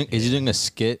he doing a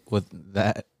skit with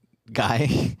that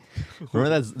guy? remember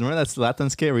that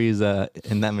Zlatan skit where he's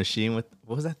in that machine with,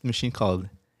 what was that machine called?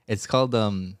 It's called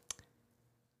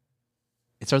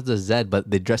it starts with a Z, but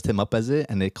they dressed him up as it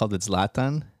and they called it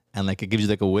Zlatan, and like it gives you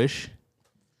like a wish.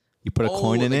 You put a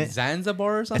coin in like it.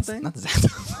 Zanzibar or It's something? not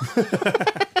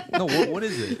Zanzibar. No, what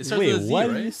is it? It starts Wait, with a Z, what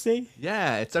right? did you say?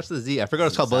 Yeah, it starts with a Z. I forgot what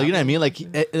it's called, but you know what I mean? Like,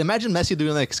 imagine Messi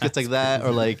doing like skits like that,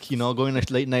 or like, you know, going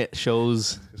to late night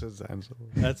shows. That's I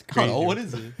crazy. don't know, what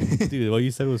is it? Dude, what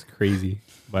you said was crazy,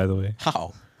 by the way.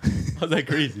 How? How's that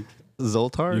crazy?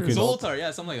 Zoltar? You can- Zoltar, yeah,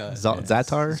 something like that.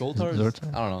 Zatar? Zoltar?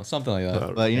 Zoltar? I don't know, something like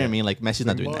that. But you know what I mean? Like, Messi's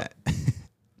not doing that.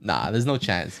 Nah, there's no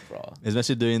chance, bro. Is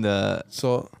Messi doing the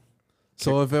So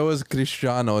if it was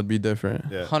Cristiano, it'd be different.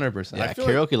 yeah, 100%. yeah, feel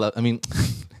karaoke? I mean,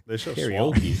 they show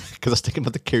Karaoke. because I was thinking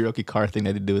about the karaoke car thing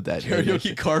that they do with that.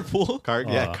 Karaoke carpool? Car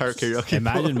karaoke.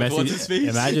 Imagine What's his face? Messi.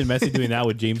 Imagine Messi doing that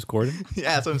with James Corden.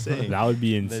 Yeah, that's what I'm saying. That would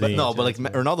be insane. But no, but like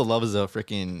Ronaldo loves a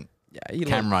freaking Yeah, he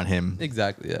camera on him.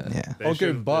 Exactly, yeah. Yeah.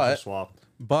 Okay,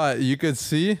 but you could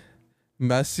see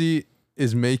Messi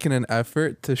is making an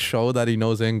effort to show that he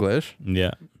knows English.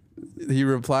 Yeah. He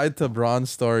replied to Braun's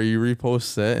story, he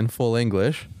reposts it in full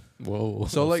English. Whoa.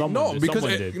 So like Someone did.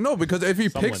 because if he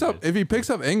picks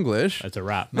up English, That's a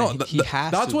wrap. no, Man, he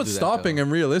has that's to what's do that, stopping though. him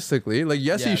realistically. Like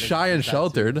yes, Yeah, he's shy and that too.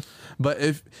 sheltered, but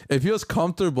if he was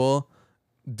comfortable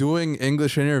doing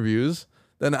English interviews,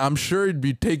 then I'm sure he'd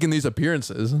be taking these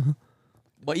appearances.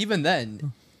 But even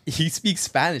then, he speaks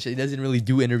Spanish. He doesn't really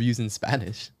do interviews in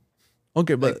Spanish.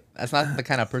 Okay, but Like, that's not the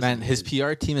kind of person. Man, his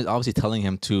PR team is obviously telling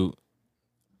him to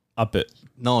Up it.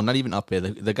 no, not even up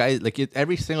it. The guy, like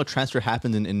every single transfer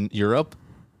happens in Europe.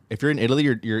 If you're in Italy,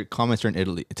 your comments are in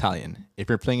Italian. If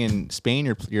you're playing in Spain,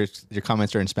 your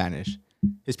comments are in Spanish.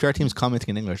 His PR team's commenting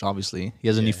in English. Obviously, he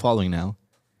has a new following now.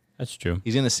 That's true.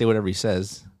 He's gonna say whatever he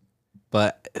says,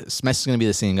 but Messi's gonna be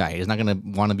the same guy. He's not gonna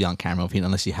want to be on camera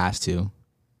unless he has to.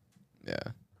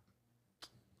 Yeah.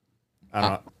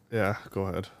 yeah, go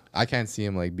ahead. I can't see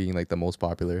him like being like the most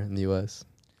popular in the US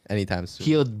anytime soon.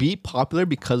 He'll be popular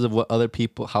because of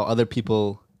how other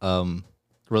people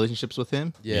relationships with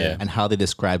him, Yeah. and how they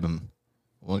describe him.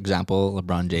 One example,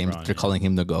 LeBron James. They're calling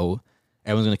him the GOAT.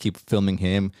 Everyone's gonna keep filming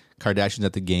him. Kardashian's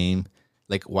at the game.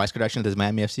 Like, why is Kardashian at this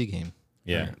Miami FC game?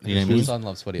 Yeah. You know what I My mean? son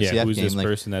loves footy. Yeah. that Who's game, this like,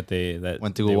 person that they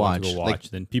went to go they watch. Like,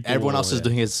 then people. Everyone else is yeah.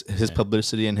 doing his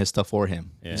publicity and his stuff for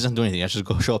him. Yeah. He doesn't do anything. I just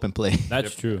go show up and play.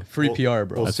 That's true. Free PR,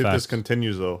 bro. We'll That's see if this facts.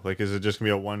 continues though. Like, is it just gonna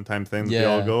be a one-time thing? That Yeah, they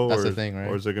all go, that's or, the thing, right?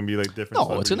 Or is it gonna be like different? No, it's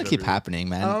gonna celebrities keep every- happening,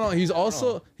 man. I don't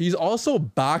know. He's also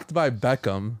backed by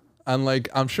Beckham, and like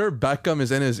I'm sure Beckham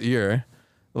is in his ear,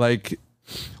 like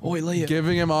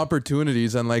giving him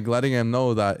opportunities and like letting him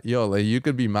know that like you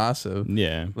could be massive.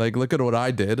 Yeah. Like look at what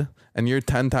I did, and you're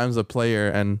 10 times the player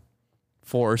and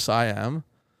force I am,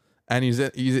 and he's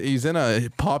in a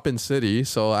poppin' city,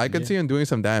 so I could see him doing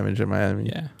some damage in Miami.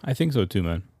 Yeah. I think so too,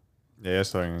 man. Yeah, yeah,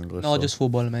 starting English. No, so. just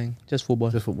football, man. Just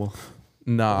football. just football.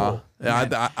 Nah,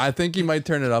 I think he might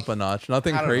turn it up a notch.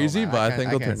 Nothing I don't know, crazy, man. but I I can't- think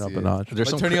I he'll can't turn up see a it. notch. There's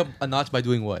But some turning up a notch by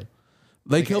doing what?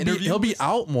 Like he'll interviews? be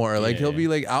out more. Like he'll be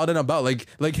like out and about.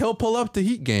 Like he'll pull up to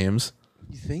Heat games.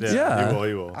 You think? Yeah, Yeah.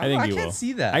 he will. I think I you can't will.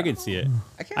 see that. I can see it.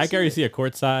 I can't I can already see a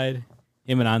courtside.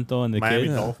 Him and Anto and the Miami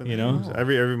kids. Dolphins. You know, games.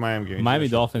 every Miami game. Miami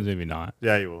Dolphins maybe not.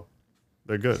 Yeah, you will.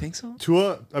 They're good. You think so?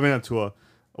 Not Tua.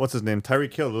 What's his name?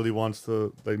 Tyreek Hill really wants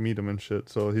to like meet him and shit.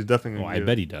 So he's definitely. Oh, Gonna I be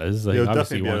bet he does. Like, He'll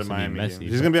obviously definitely he be at wants a to meet Miami Messi. game.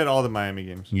 He's gonna be at all the Miami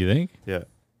games. You think? Yeah,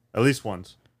 at least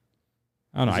once.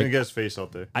 I don't know. He's gonna I, get his face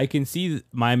out there. I can see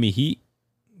Miami Heat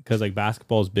because like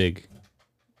basketball is big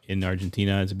in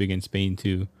Argentina. It's big in Spain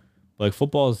too. But, like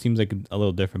football seems like a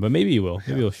little different. But maybe he will.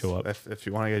 Maybe he'll show up. If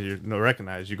you want to get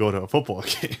recognized, you go to a football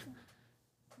game.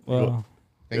 Well,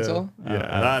 Think so?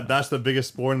 Yeah, that's the biggest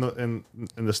sport in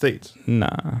the States. Nah.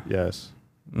 Yes.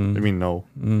 I mean, no.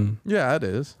 Yeah, it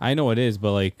is. I know it is,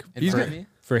 but like In He's Miami?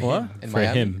 for What? him, In for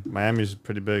Miami? him, Miami's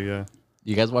pretty big. Yeah.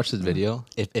 You guys watch this video?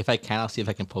 If I can, I'll see if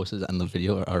I can post it on the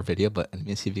video or our video. But let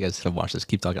me see if you guys have watched this.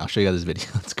 Keep talking. I'll show you guys this video.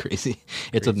 It's crazy.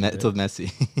 It's with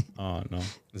Messi. oh no,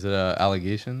 Is it an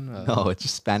allegation? No, it's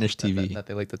just Spanish TV. That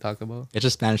they like to talk about? It's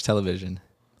just Spanish television.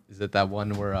 Is it that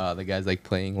one where the guy's like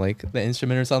playing like the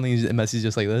instrument or something and Messi's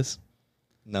just like this?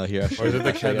 No, here. Or is it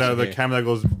the camera that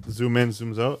goes zoom in,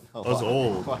 zooms out? Oh, That was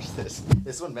old. Watch this.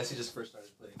 This is when Messi just first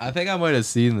started playing. I think I might have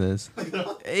seen this.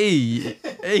 hey,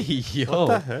 yo. What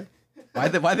the heck?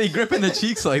 Why they gripping the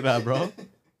cheeks like that, bro?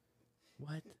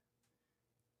 what?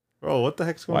 Bro, what the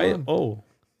heck's Why? going on? Oh,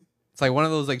 It's like one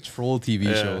of those like troll TV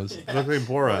Yeah. shows. It looked like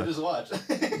Borat. Just watch.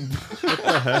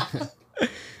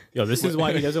 yo, this is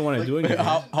why he doesn't want to do anything.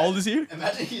 How old is he?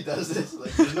 Imagine he does this.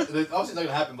 Like, there's obviously not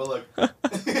gonna happen, but look.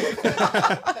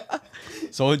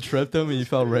 Someone tripped him and he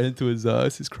fell right into his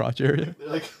crotch area. They're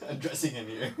like undressing him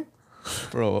here.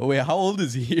 Bro, wait, how old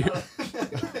is he?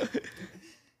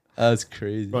 That's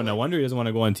crazy. Bro, no wonder he doesn't want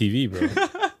to go on TV, bro.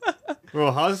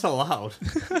 Bro, how is this allowed?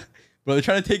 Bro, they're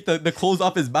trying to take the clothes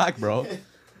off his back, bro.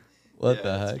 What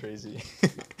the heck? Crazy.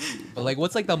 But like,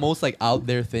 what's like the most like out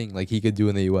there thing like he could do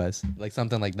in the U.S. Like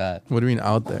something like that. What do you mean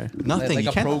out there? Nothing. Like you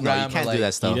a can't, program no, or you can't like- do that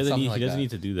He stuff. doesn't something need. like He doesn't that. need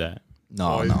to do that.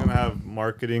 No, He's no. gonna have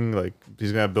marketing. Like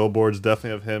he's gonna have billboards.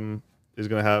 Definitely of him. He's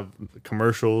gonna have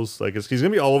commercials. Like he's gonna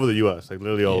be all over the U.S. Like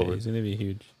literally all Yeah, over. he's gonna be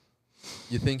huge.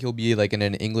 You think he'll be like in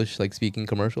an English like speaking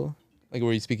commercial, like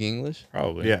where he's speaking English?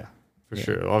 Probably. Yeah, for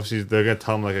sure. Obviously, they're gonna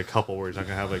tell him like a couple words. Not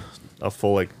gonna have like a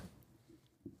full like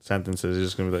sentences. He's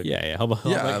just gonna be like, Yeah. He'll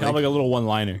have like- like a little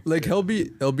one-liner. Like he'll be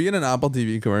in an Apple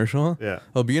TV commercial. yeah.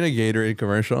 He'll be in a Gatorade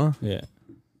commercial. Yeah.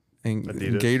 And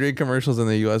Adidas. Gatorade commercials in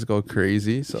the US go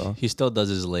crazy. So He still does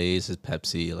his Lay's, his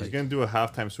Pepsi. He's Like gonna do a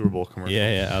halftime Super Bowl commercial.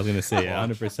 Yeah. I was gonna say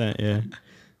 100%. Yeah.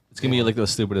 it's gonna be like the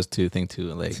stupidest thing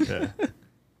too. Like Yeah.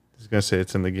 He's gonna say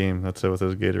it's in the game. That's it with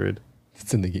his Gatorade.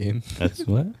 It's in the game. That's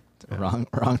what. wrong,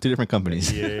 two different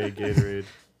companies. NBA, Gatorade.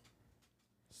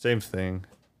 Same thing.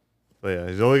 But yeah,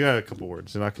 he's only got a couple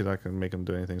words. You're not gonna make him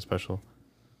do anything special.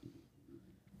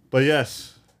 But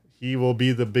yes, he will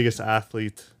be the biggest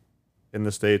athlete in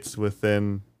the States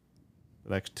within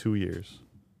the next 2 years.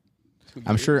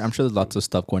 I'm sure there's lots of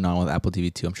stuff going on with Apple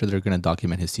TV too. I'm sure they're gonna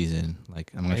document his season.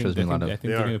 Like I'm I sure there's think, been a lot I of think They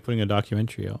they're are. gonna putting a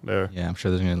documentary out. There. yeah. I'm sure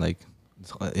there's gonna like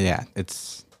yeah.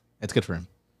 It's good for him.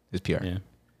 His PR. Yeah.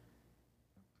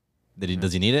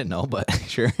 Does he need it? No, but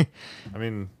sure. I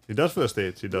mean, he does for the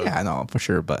States. He does. Yeah, no, for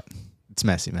sure. But it's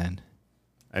messy, man.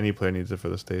 Any player needs it for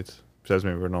the States. Besides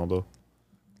maybe Ronaldo.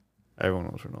 Everyone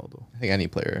knows Ronaldo. I think any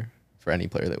player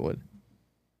that would.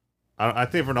 I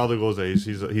think if Ronaldo goes there,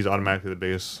 he's automatically the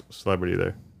biggest celebrity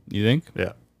there. You think?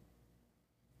 Yeah.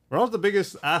 Ronaldo's the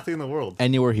biggest athlete in the world.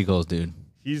 Anywhere he goes, dude.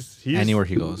 He's Anywhere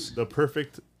he goes. the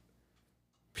perfect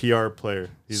PR player.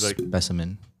 He's like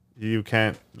Specimen. you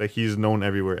can't like he's known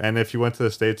everywhere. And if he went to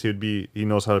the States, he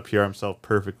knows how to PR himself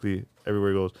perfectly everywhere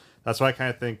he goes. That's why I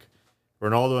kind of think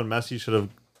Ronaldo and Messi should have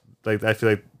I feel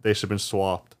like they should have been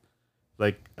swapped.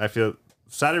 Like I feel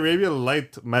Saudi Arabia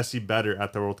liked Messi better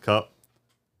at the World Cup.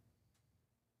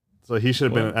 So he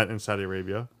should have been in Saudi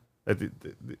Arabia. Like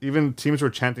even teams were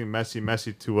chanting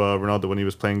Messi to Ronaldo when he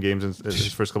was playing games in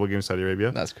his first couple of games in Saudi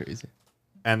Arabia. That's crazy.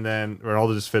 And then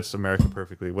Ronaldo just fits America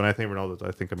perfectly. When I think Ronaldo,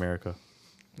 I think America.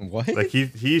 What? Like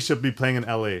he should be playing in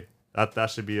LA. That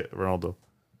should be Ronaldo.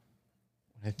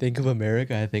 I think of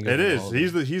America. I think of It is.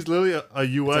 Ronaldo. He's literally a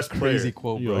US That's a crazy player.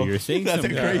 quote, Yo, bro. you're saying That's a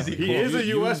some- crazy He quote. is a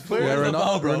US player. yeah,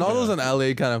 about, bro? Ronaldo's an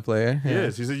LA kind of player. He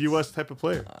is. He's a US type of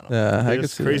player. Yeah, I He can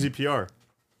has see crazy PR.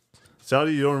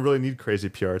 Saudi, you don't really need crazy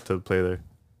PR to play there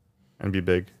and be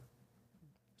big.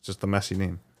 It's just a messy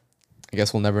name. I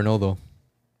guess we'll never know though.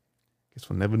 Guess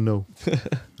we'll never know.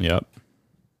 Yep.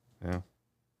 Yeah.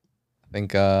 I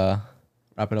think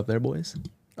wrap it up there, boys.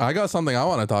 I got something I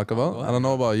want to talk about. I don't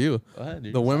know about you. Go ahead,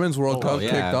 dude. The Women's World Cup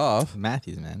kicked off,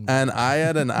 Matthews, man. and I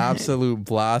had an absolute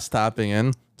blast tapping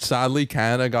in. Sadly,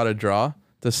 Canada got a draw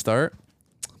to start.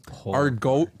 Our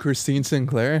GOAT, Christine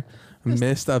Sinclair,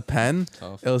 missed a pen.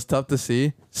 Tough. It was tough to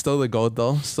see. Still the GOAT,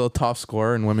 though. Still top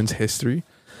scorer in women's history.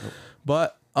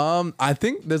 But I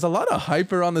think there's a lot of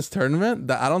hype around this tournament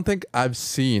that I don't think I've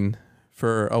seen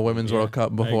for a Women's World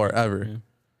Cup before, ever. Yeah.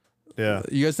 Yeah.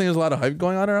 You guys think there's a lot of hype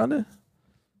going on around it?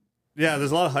 Yeah,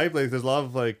 there's a lot of hype. Like there's a lot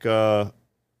of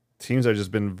teams that have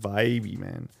just been vibey,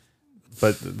 man.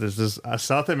 But there's this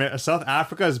South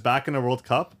Africa is back in the World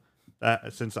Cup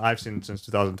since I've seen since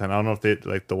 2010. I don't know if they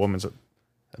like the women's have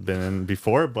been in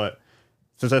before, but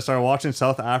since I started watching,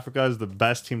 South Africa is the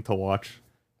best team to watch.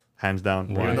 hands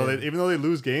down. Why? Even though they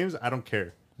lose games, I don't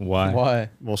care. Why? Why?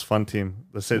 Most fun team.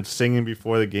 They said singing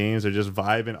before the games. They're just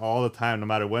vibing all the time, no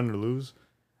matter win or lose.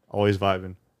 Always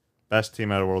vibing. Best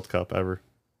team at a World Cup ever.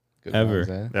 Good Ever.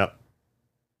 vibes, eh? Yeah,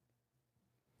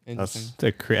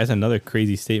 Interesting. That's another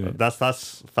crazy statement. that's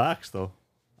facts though.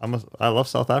 I love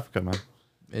South Africa, man.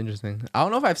 Interesting. I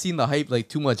don't know if I've seen the hype like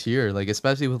too much here, like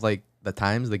especially with like the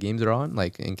times the games are on,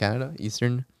 like in Canada,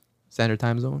 Eastern Standard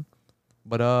Time Zone.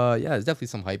 But yeah, there's definitely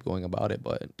some hype going about it,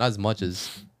 but not as much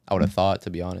as I would have thought, to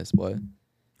be honest. But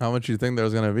How much you think there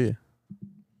was gonna be?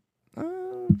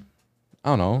 I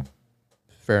don't know,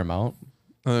 fair amount.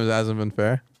 It hasn't been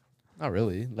fair. Not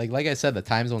really. Like I said, the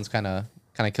time zones kind of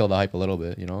kill the hype a little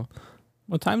bit, you know.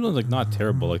 Well, time zone's like not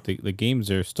terrible. Like the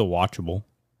games are still watchable.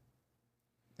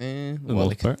 Well, most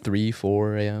like part. 3,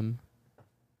 4 a.m.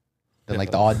 Then Yeah.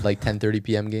 like the odd like 10:30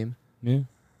 p.m. game. Yeah.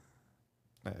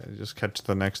 Just catch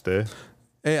the next day.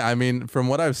 Hey, I mean, from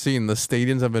what I've seen, the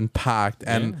stadiums have been packed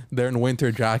and Yeah. they're in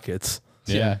winter jackets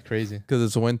Yeah, crazy. because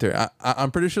it's winter. I'm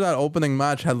pretty sure that opening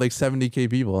match had like 70K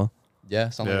people. Yeah,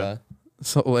 something Yeah. like that.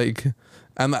 So like,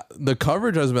 and the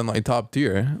coverage has been like top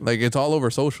tier. Like it's all over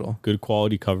social. Good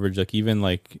quality coverage. Like even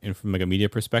like from like a media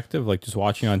perspective, like just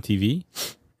watching on TV,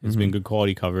 it's been good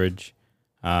quality coverage.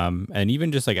 And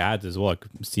even just like ads as well, like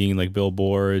seeing like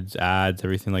billboards, ads,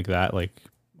 everything like that, like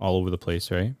all over the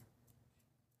place, right?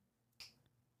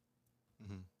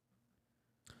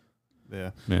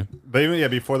 Yeah. Yeah. But even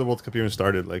before the World Cup even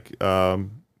started, like I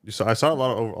saw a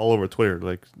lot all over Twitter.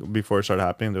 Like before it started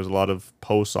happening, there's a lot of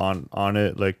posts on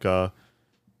it, like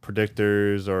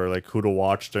predictors or like who to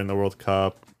watch during the World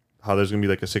Cup. How there's gonna be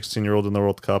like a 16-year-old in the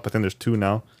World Cup. I think there's 2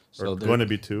 now, So or there- going to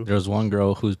be 2. There was one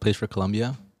girl who plays for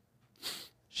Colombia.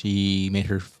 She made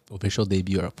her official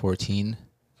debut at 14.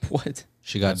 What?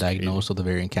 She got That's diagnosed with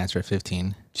ovarian cancer at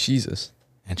 15, Jesus.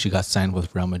 and she got signed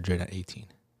with Real Madrid at 18.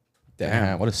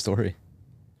 Damn, what a story.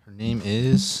 Her name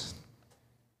is,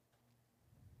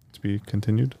 To be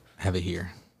continued. I have it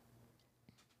here.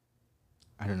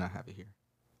 I do not have it here.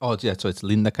 Oh, yeah, so it's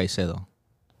Linda Caicedo.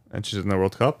 And she's in the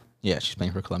World Cup. Yeah, she's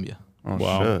playing for Colombia. Oh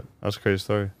Wow. shit, that's a crazy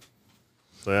story.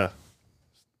 So yeah,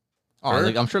 Oh, Her?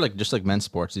 like I'm sure, like just like men's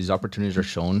sports, these opportunities are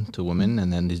shown to women,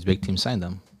 and then these big teams sign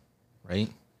them, right?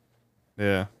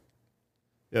 yeah.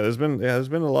 There's been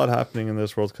a lot happening in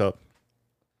this World Cup.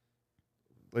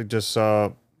 Like just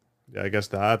I guess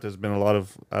there's been a lot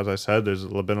of, as I said, there's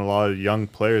been a lot of young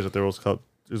players at the World Cup.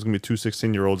 There's gonna be 2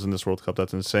 16-year-olds in this World Cup.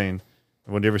 That's insane.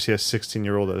 When do you ever see a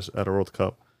 16-year-old at a World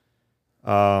Cup?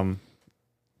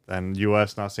 And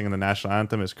U.S. not singing the national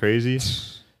anthem is crazy.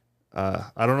 I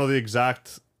don't know the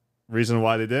exact reason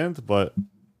why they didn't, but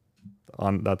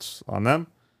that's on them.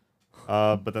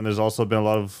 But then there's also been a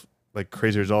lot of like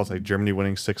crazy results, like Germany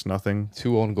winning 6-0,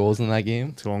 2 own goals in that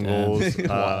game. 2 own goals.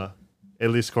 Wow.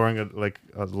 Italy scoring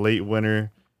a late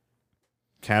winner.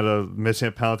 Canada missing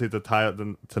a penalty to tie up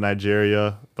to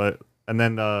Nigeria, and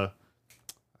then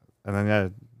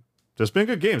just been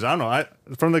good games. I don't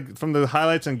know. From the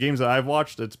highlights and games that I've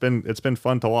watched, it's been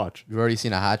fun to watch. We've already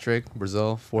seen a hat trick.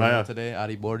 Brazil 4-0 yeah. today.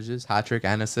 Adi Borges hat trick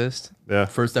and assist. Yeah,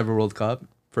 First ever World Cup.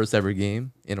 First ever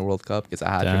game in a World Cup. Gets a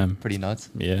hat Damn. trick. Pretty nuts.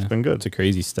 Yeah. It's been good. It's a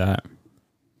crazy stat.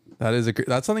 That is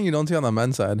that's something you don't see on the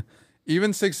men's side.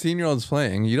 Even 16-year-olds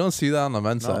playing, you don't see that on the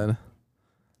men's No. side.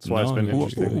 that's why it's No, been yeah.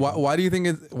 interesting. Why do you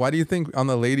think why do you think on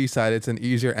the ladies' side it's an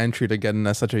easier entry to get in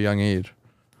at such a young age?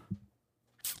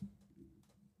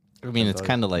 I mean, it's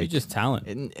kind of Like like just talent.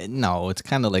 no, it's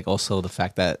kind of like also the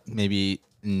fact that maybe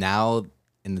now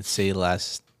in the say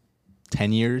last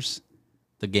 10 years,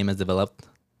 the game has developed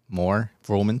more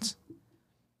for women's.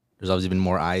 There's obviously been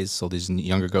more eyes, so these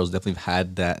younger girls definitely have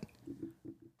had that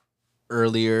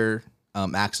earlier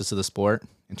access to the sport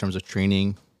in terms of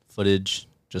training, footage,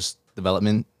 just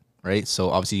development, right? So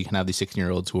obviously you can have these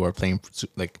 16-year-olds who are playing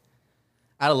like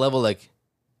at a level like,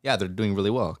 yeah, they're doing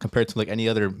really well compared to like any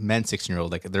other men's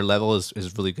 16-year-old. Like their level is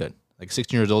really good. Like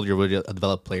 16 years old, you're really a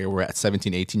developed player. Where at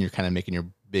 17, 18, you're kind of making your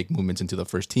big movements into the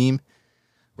first team.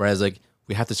 Whereas like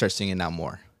we have to start seeing it now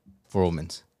more for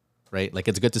women's, right? Like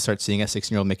it's good to start seeing a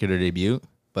 16-year-old make their debut,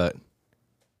 but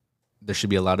there should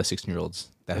be a lot of 16-year-olds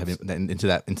that have been into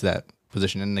that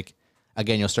position. And like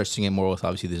again, you'll start seeing it more with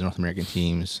obviously these North American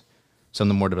teams, some of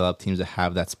the more developed teams that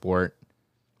have that sport,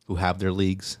 who have their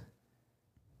leagues.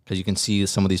 Because you can see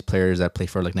some of these players that play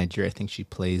for like Nigeria. I think she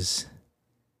plays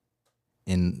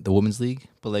in the women's league.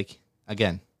 But like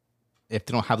again, if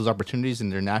they don't have those opportunities in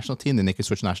their national team, then they can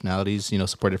switch nationalities.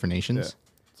 Support different nations.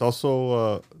 Yeah. It's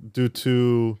also due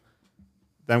to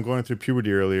them going through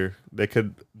puberty earlier. They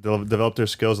could develop their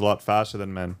skills a lot faster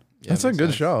than men. Yeah, That's a makes good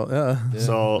sense. show. Yeah. Yeah,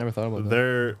 So never thought about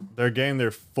that. they're getting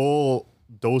their full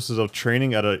doses of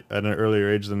training at an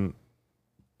earlier age than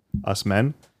us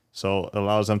men, so it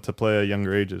allows them to play at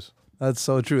younger ages. That's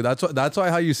so true. That's why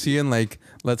how you see in like,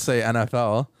 let's say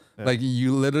NFL, like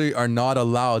you literally are not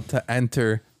allowed to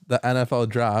enter the NFL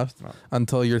draft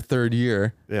until your third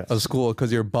year of school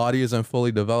because your body isn't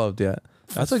fully developed yet.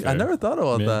 That's like, I never thought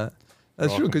about that.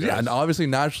 That's true because and obviously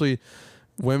naturally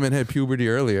women hit puberty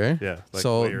earlier. Yeah, like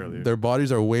so way earlier. Their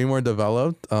bodies are way more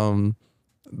developed.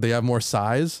 They have more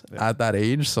size at that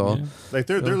age. So like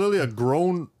they're literally a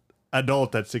grown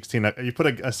adult at 16. You put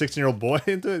a 16-year-old boy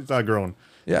into it, it's not grown.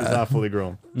 Yeah, it's not fully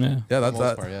grown. Yeah, that's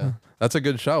that. Part, that's a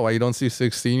good show. Why you don't see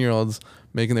 16-year-olds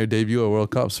making their debut at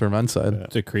World Cups for men's side?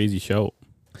 It's a crazy show.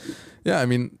 Yeah, I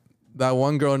mean that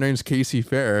one girl named Casey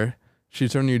Fair.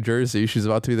 She's from New Jersey. She's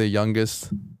about to be the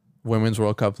youngest women's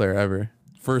World Cup player ever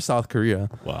for South Korea.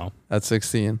 Wow, at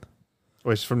 16.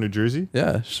 Wait, she's from New Jersey?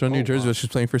 Yeah, she's from New Jersey, but she's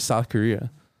playing for South Korea.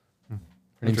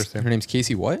 Her name's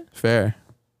Casey what? Fair.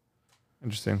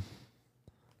 Interesting.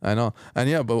 I know. And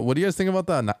yeah, but what do you guys think about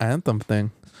that anthem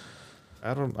thing?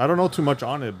 I don't know too much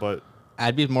on it, but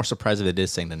I'd be more surprised if it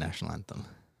is saying the national anthem.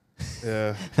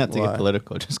 yeah. Not to get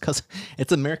political, just because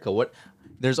it's America.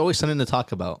 There's always something to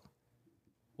talk about.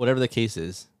 Whatever the case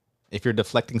is. If you're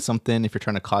deflecting something, if you're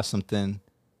trying to cause something,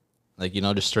 like,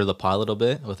 just stir the pot a little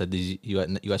bit with these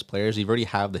U.S. players. You already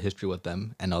have the history with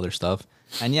them and other stuff.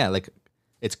 And yeah, like,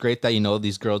 it's great that,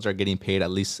 these girls are getting paid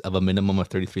at least of a minimum of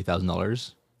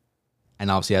 $33,000. And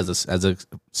obviously,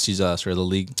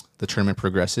 the tournament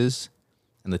progresses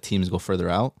and the teams go further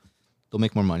out, they'll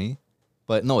make more money.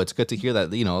 But no, it's good to hear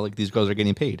that, like, these girls are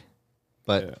getting paid.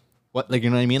 But what, like,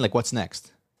 you know what I mean? Like, what's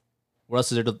next? What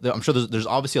else is there? I'm sure there's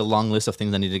obviously a long list of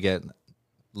things that need to get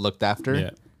looked after.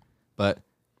 Yeah. But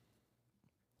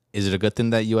is it a good thing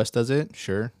that U.S. does it?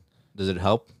 Sure. Does it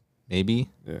help? Maybe.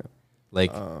 Yeah.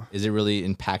 Like, is it really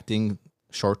impacting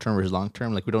short term versus long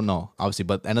term? Like, we don't know, obviously.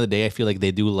 But at the end of the day, I feel like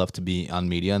they do love to be on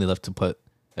media and they love to put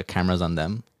the cameras on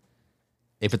them.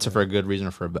 If it's for a good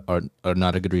reason or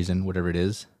not a good reason, whatever it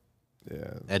is.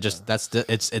 Yeah. It's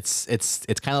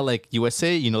kind of like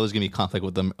USA. There's gonna be conflict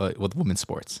with them with women's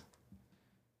sports.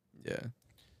 Yeah.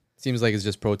 Seems like it's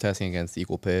just protesting against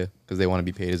equal pay because they want to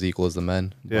be paid as equal as the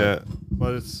men. Yeah,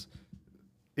 but it's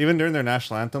even during their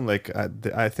national anthem. Like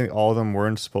I think all of them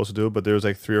weren't supposed to do it, but there was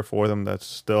like 3 or 4 of them that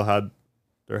still had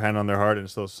their hand on their heart and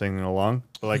still singing along.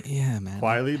 But like man,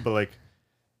 quietly. But like,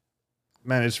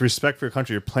 man, it's respect for your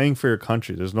country. You're playing for your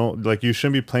country. There's no like you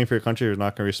shouldn't be playing for your country. You're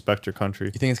not going to respect your country.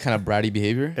 You think it's kind of bratty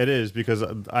behavior? It is because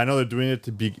I know they're doing it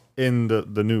to be in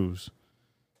the news.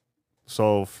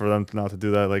 So for them not to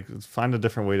do that, like, find a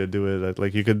different way to do it.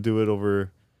 Like you could do it over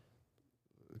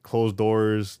closed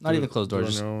doors. Not even closed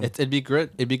doors. It'd be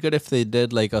great. It'd be good if they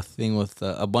did like a thing with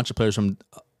a bunch of players from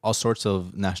all sorts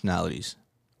of nationalities.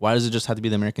 Why does it just have to be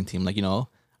the American team? Like,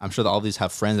 I'm sure that all these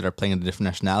have friends that are playing in different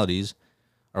nationalities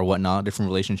or whatnot, different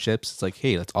relationships. It's like,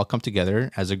 hey, let's all come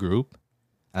together as a group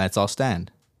and let's all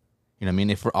stand. You know what I mean?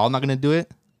 If we're all not going to do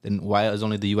it, then why is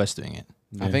only the U.S. doing it?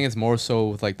 Yeah. I think it's more so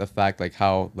with like the fact like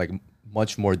how like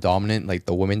much more dominant like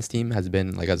the women's team has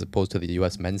been like as opposed to the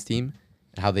U.S. men's team,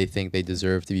 and how they think they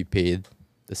deserve to be paid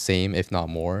the same if not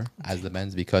more as the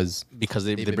men's because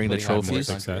they bring the trophies.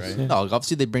 Right? No,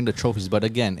 obviously they bring the trophies, but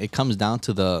again, it comes down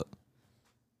to the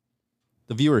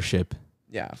viewership.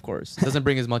 Yeah, of course. It doesn't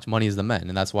bring as much money as the men,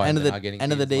 and that's why end of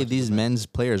the day, these men's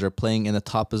players are playing in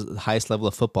the highest level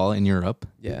of football in Europe.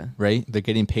 Yeah. Right? They're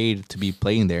getting paid to be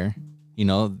playing there.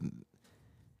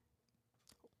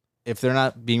 If they're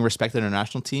not being respected in their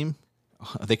national team,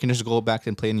 they can just go back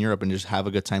and play in Europe and just have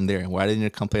a good time there. And why do they need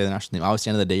to come play the national team? Obviously,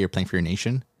 at the end of the day, you're playing for your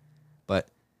nation. But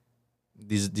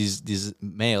these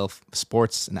male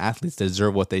sports and athletes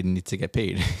deserve what they need to get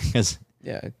paid.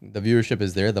 Yeah, the viewership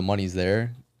is there, the money's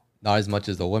there, not as much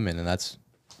as the women, and that's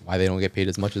why they don't get paid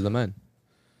as much as the men.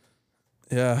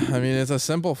 Yeah, I mean, it's a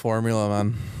simple formula,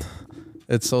 man.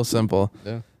 It's so simple.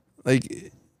 Yeah.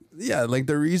 Like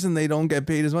the reason they don't get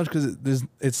paid as much because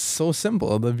it's so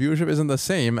simple. The viewership isn't the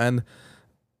same, and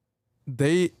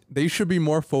they should be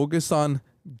more focused on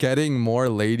getting more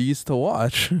ladies to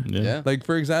watch. Yeah. Like,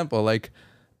 for example, like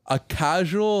a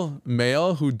casual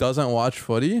male who doesn't watch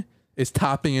footy is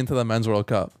tapping into the men's World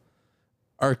Cup.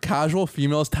 Are casual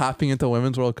females tapping into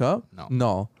women's World Cup?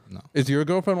 No. Is your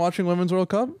girlfriend watching women's World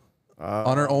Cup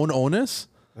on her own onus?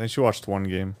 I think she watched one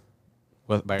game.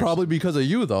 Probably because of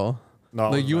you, though. No,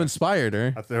 like you inspired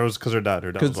her. I think it was because her dad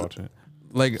was watching it.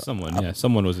 Like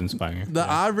someone was inspiring her. The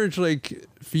average like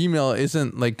female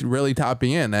isn't like really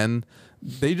tapping in, and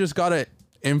they just gotta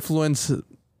influence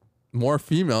more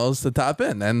females to tap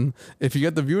in, and if you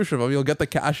get the viewership, you'll get the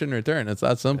cash in return. It's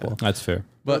that simple. That's fair.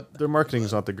 But their marketing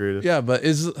is not the greatest. yeah, but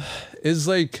is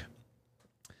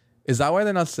that why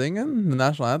they're not singing the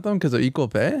national anthem? Because of equal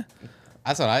pay?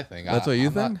 That's what I think. That's what you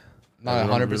I'm think? Not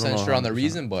we don't 100% know sure on the 100%.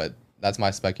 reason, but that's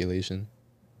my speculation.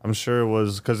 I'm sure it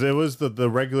was because it was the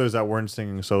regulars that weren't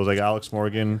singing. So it was like Alex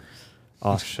Morgan.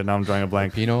 Oh shit! Now I'm drawing a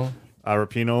blank. Pino?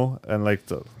 Rapino and like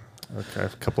a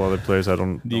couple other players. I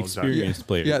don't The know exactly. experienced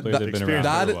players. Yeah, players that- that have been around for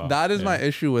a That while. that is Yeah. my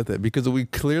issue with it, because we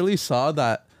clearly saw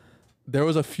that there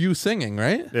was a few singing,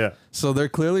 right? Yeah. So they're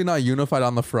clearly not unified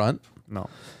on the front. No.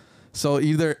 So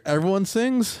either everyone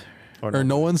sings or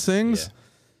no one sings.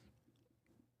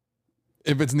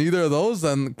 Yeah. If it's neither of those,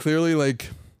 then clearly like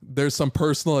there's some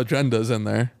personal agendas in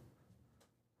there.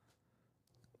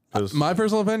 'Cause- My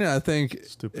personal opinion, I think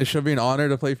Stupid. it should be an honor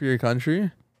to play for your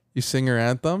country. You sing your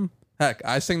anthem. Heck,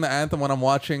 I sing the anthem when I'm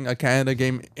watching a Canada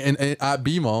game at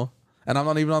BMO, and I'm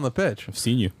not even on the pitch. I've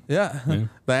seen you. Yeah.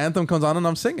 The anthem comes on and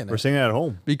I'm singing We're it, singing at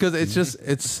home. because it's just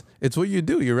it's what you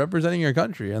do. You're representing your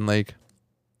country, and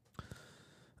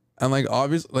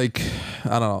obviously, like,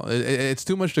 I don't know, it's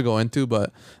too much to go into,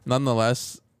 but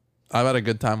nonetheless, I've had a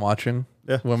good time watching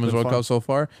Yeah, it's Women's been World fun. Cup so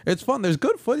far. It's fun. There's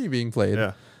good footy being played.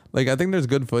 Yeah. Like, I think there's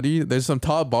good footy. There's some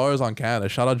top ballers on Canada.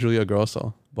 Shout out Julia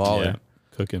Grosso. Baller. Yeah.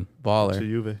 Cooking. To Baller.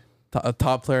 Juve. A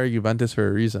top player at Juventus for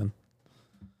a reason.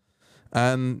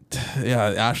 And yeah,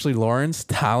 Ashley Lawrence,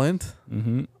 talent.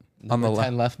 Mm-hmm. On the Number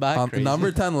 10 left back. Crazy.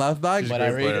 number 10 left back. But I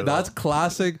Great rate player, it. though. That's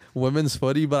classic women's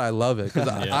footy, but I love it. Because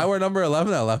Yeah. I wear number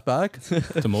 11 at left back.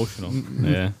 It's emotional.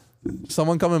 Yeah.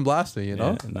 Someone come and blast me, you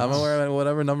know? Yeah, I'm nice. going to wear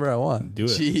whatever number I want. Do it.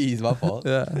 Jeez, my fault.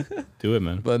 Yeah. Do it,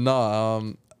 man. But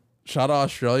no, shout out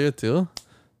Australia too.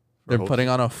 They're hosting. putting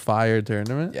on a fire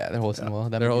tournament. Yeah, they're hosting well.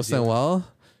 That They're made me hosting feel- well.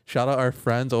 Shout out our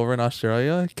friends over in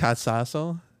Australia, Kat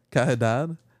Sasso, Kat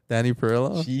Haddad, Danny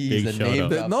Perillo. Jeez, Big the shout name out.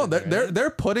 They- drops no, in they're there, they're they're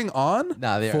putting on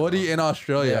Nah, they are, footy though. in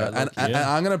Australia, They are, and, low-key. and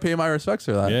I'm gonna pay my respects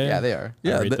for that. Yeah. Yeah, they are.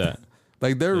 Yeah, I rate they- that.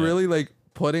 like they're Yeah. really like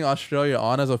putting Australia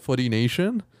on as a footy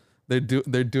nation. They're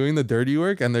doing the dirty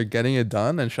work and they're getting it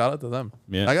done. And shout out to them.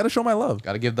 Yeah. I gotta show my love.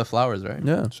 Got to give the flowers, right?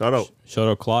 Yeah, Shout out. Shout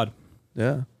out Claude.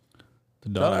 yeah, The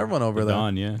Shout out Don. everyone over The there.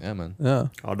 Don, yeah. Yeah, man. yeah.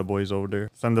 All the boys over there.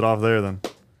 Send it off there then.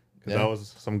 Because Yeah. that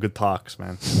was some good talks,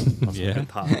 man. That was some Yeah. good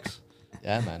talks.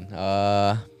 Yeah,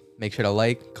 man. Make sure to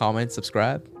like, comment,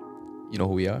 subscribe. You know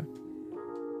who we are.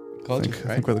 I Culture, think, I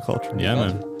right? think we're the culture. Yeah,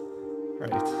 man.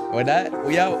 Right. With that,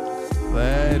 we out.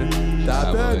 Later.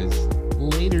 Tap Bye, in. boys.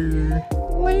 Later.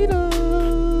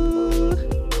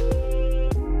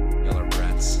 Y'all are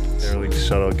brats. Sterling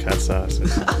shout out Cat Sass.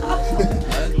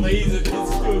 Lazy.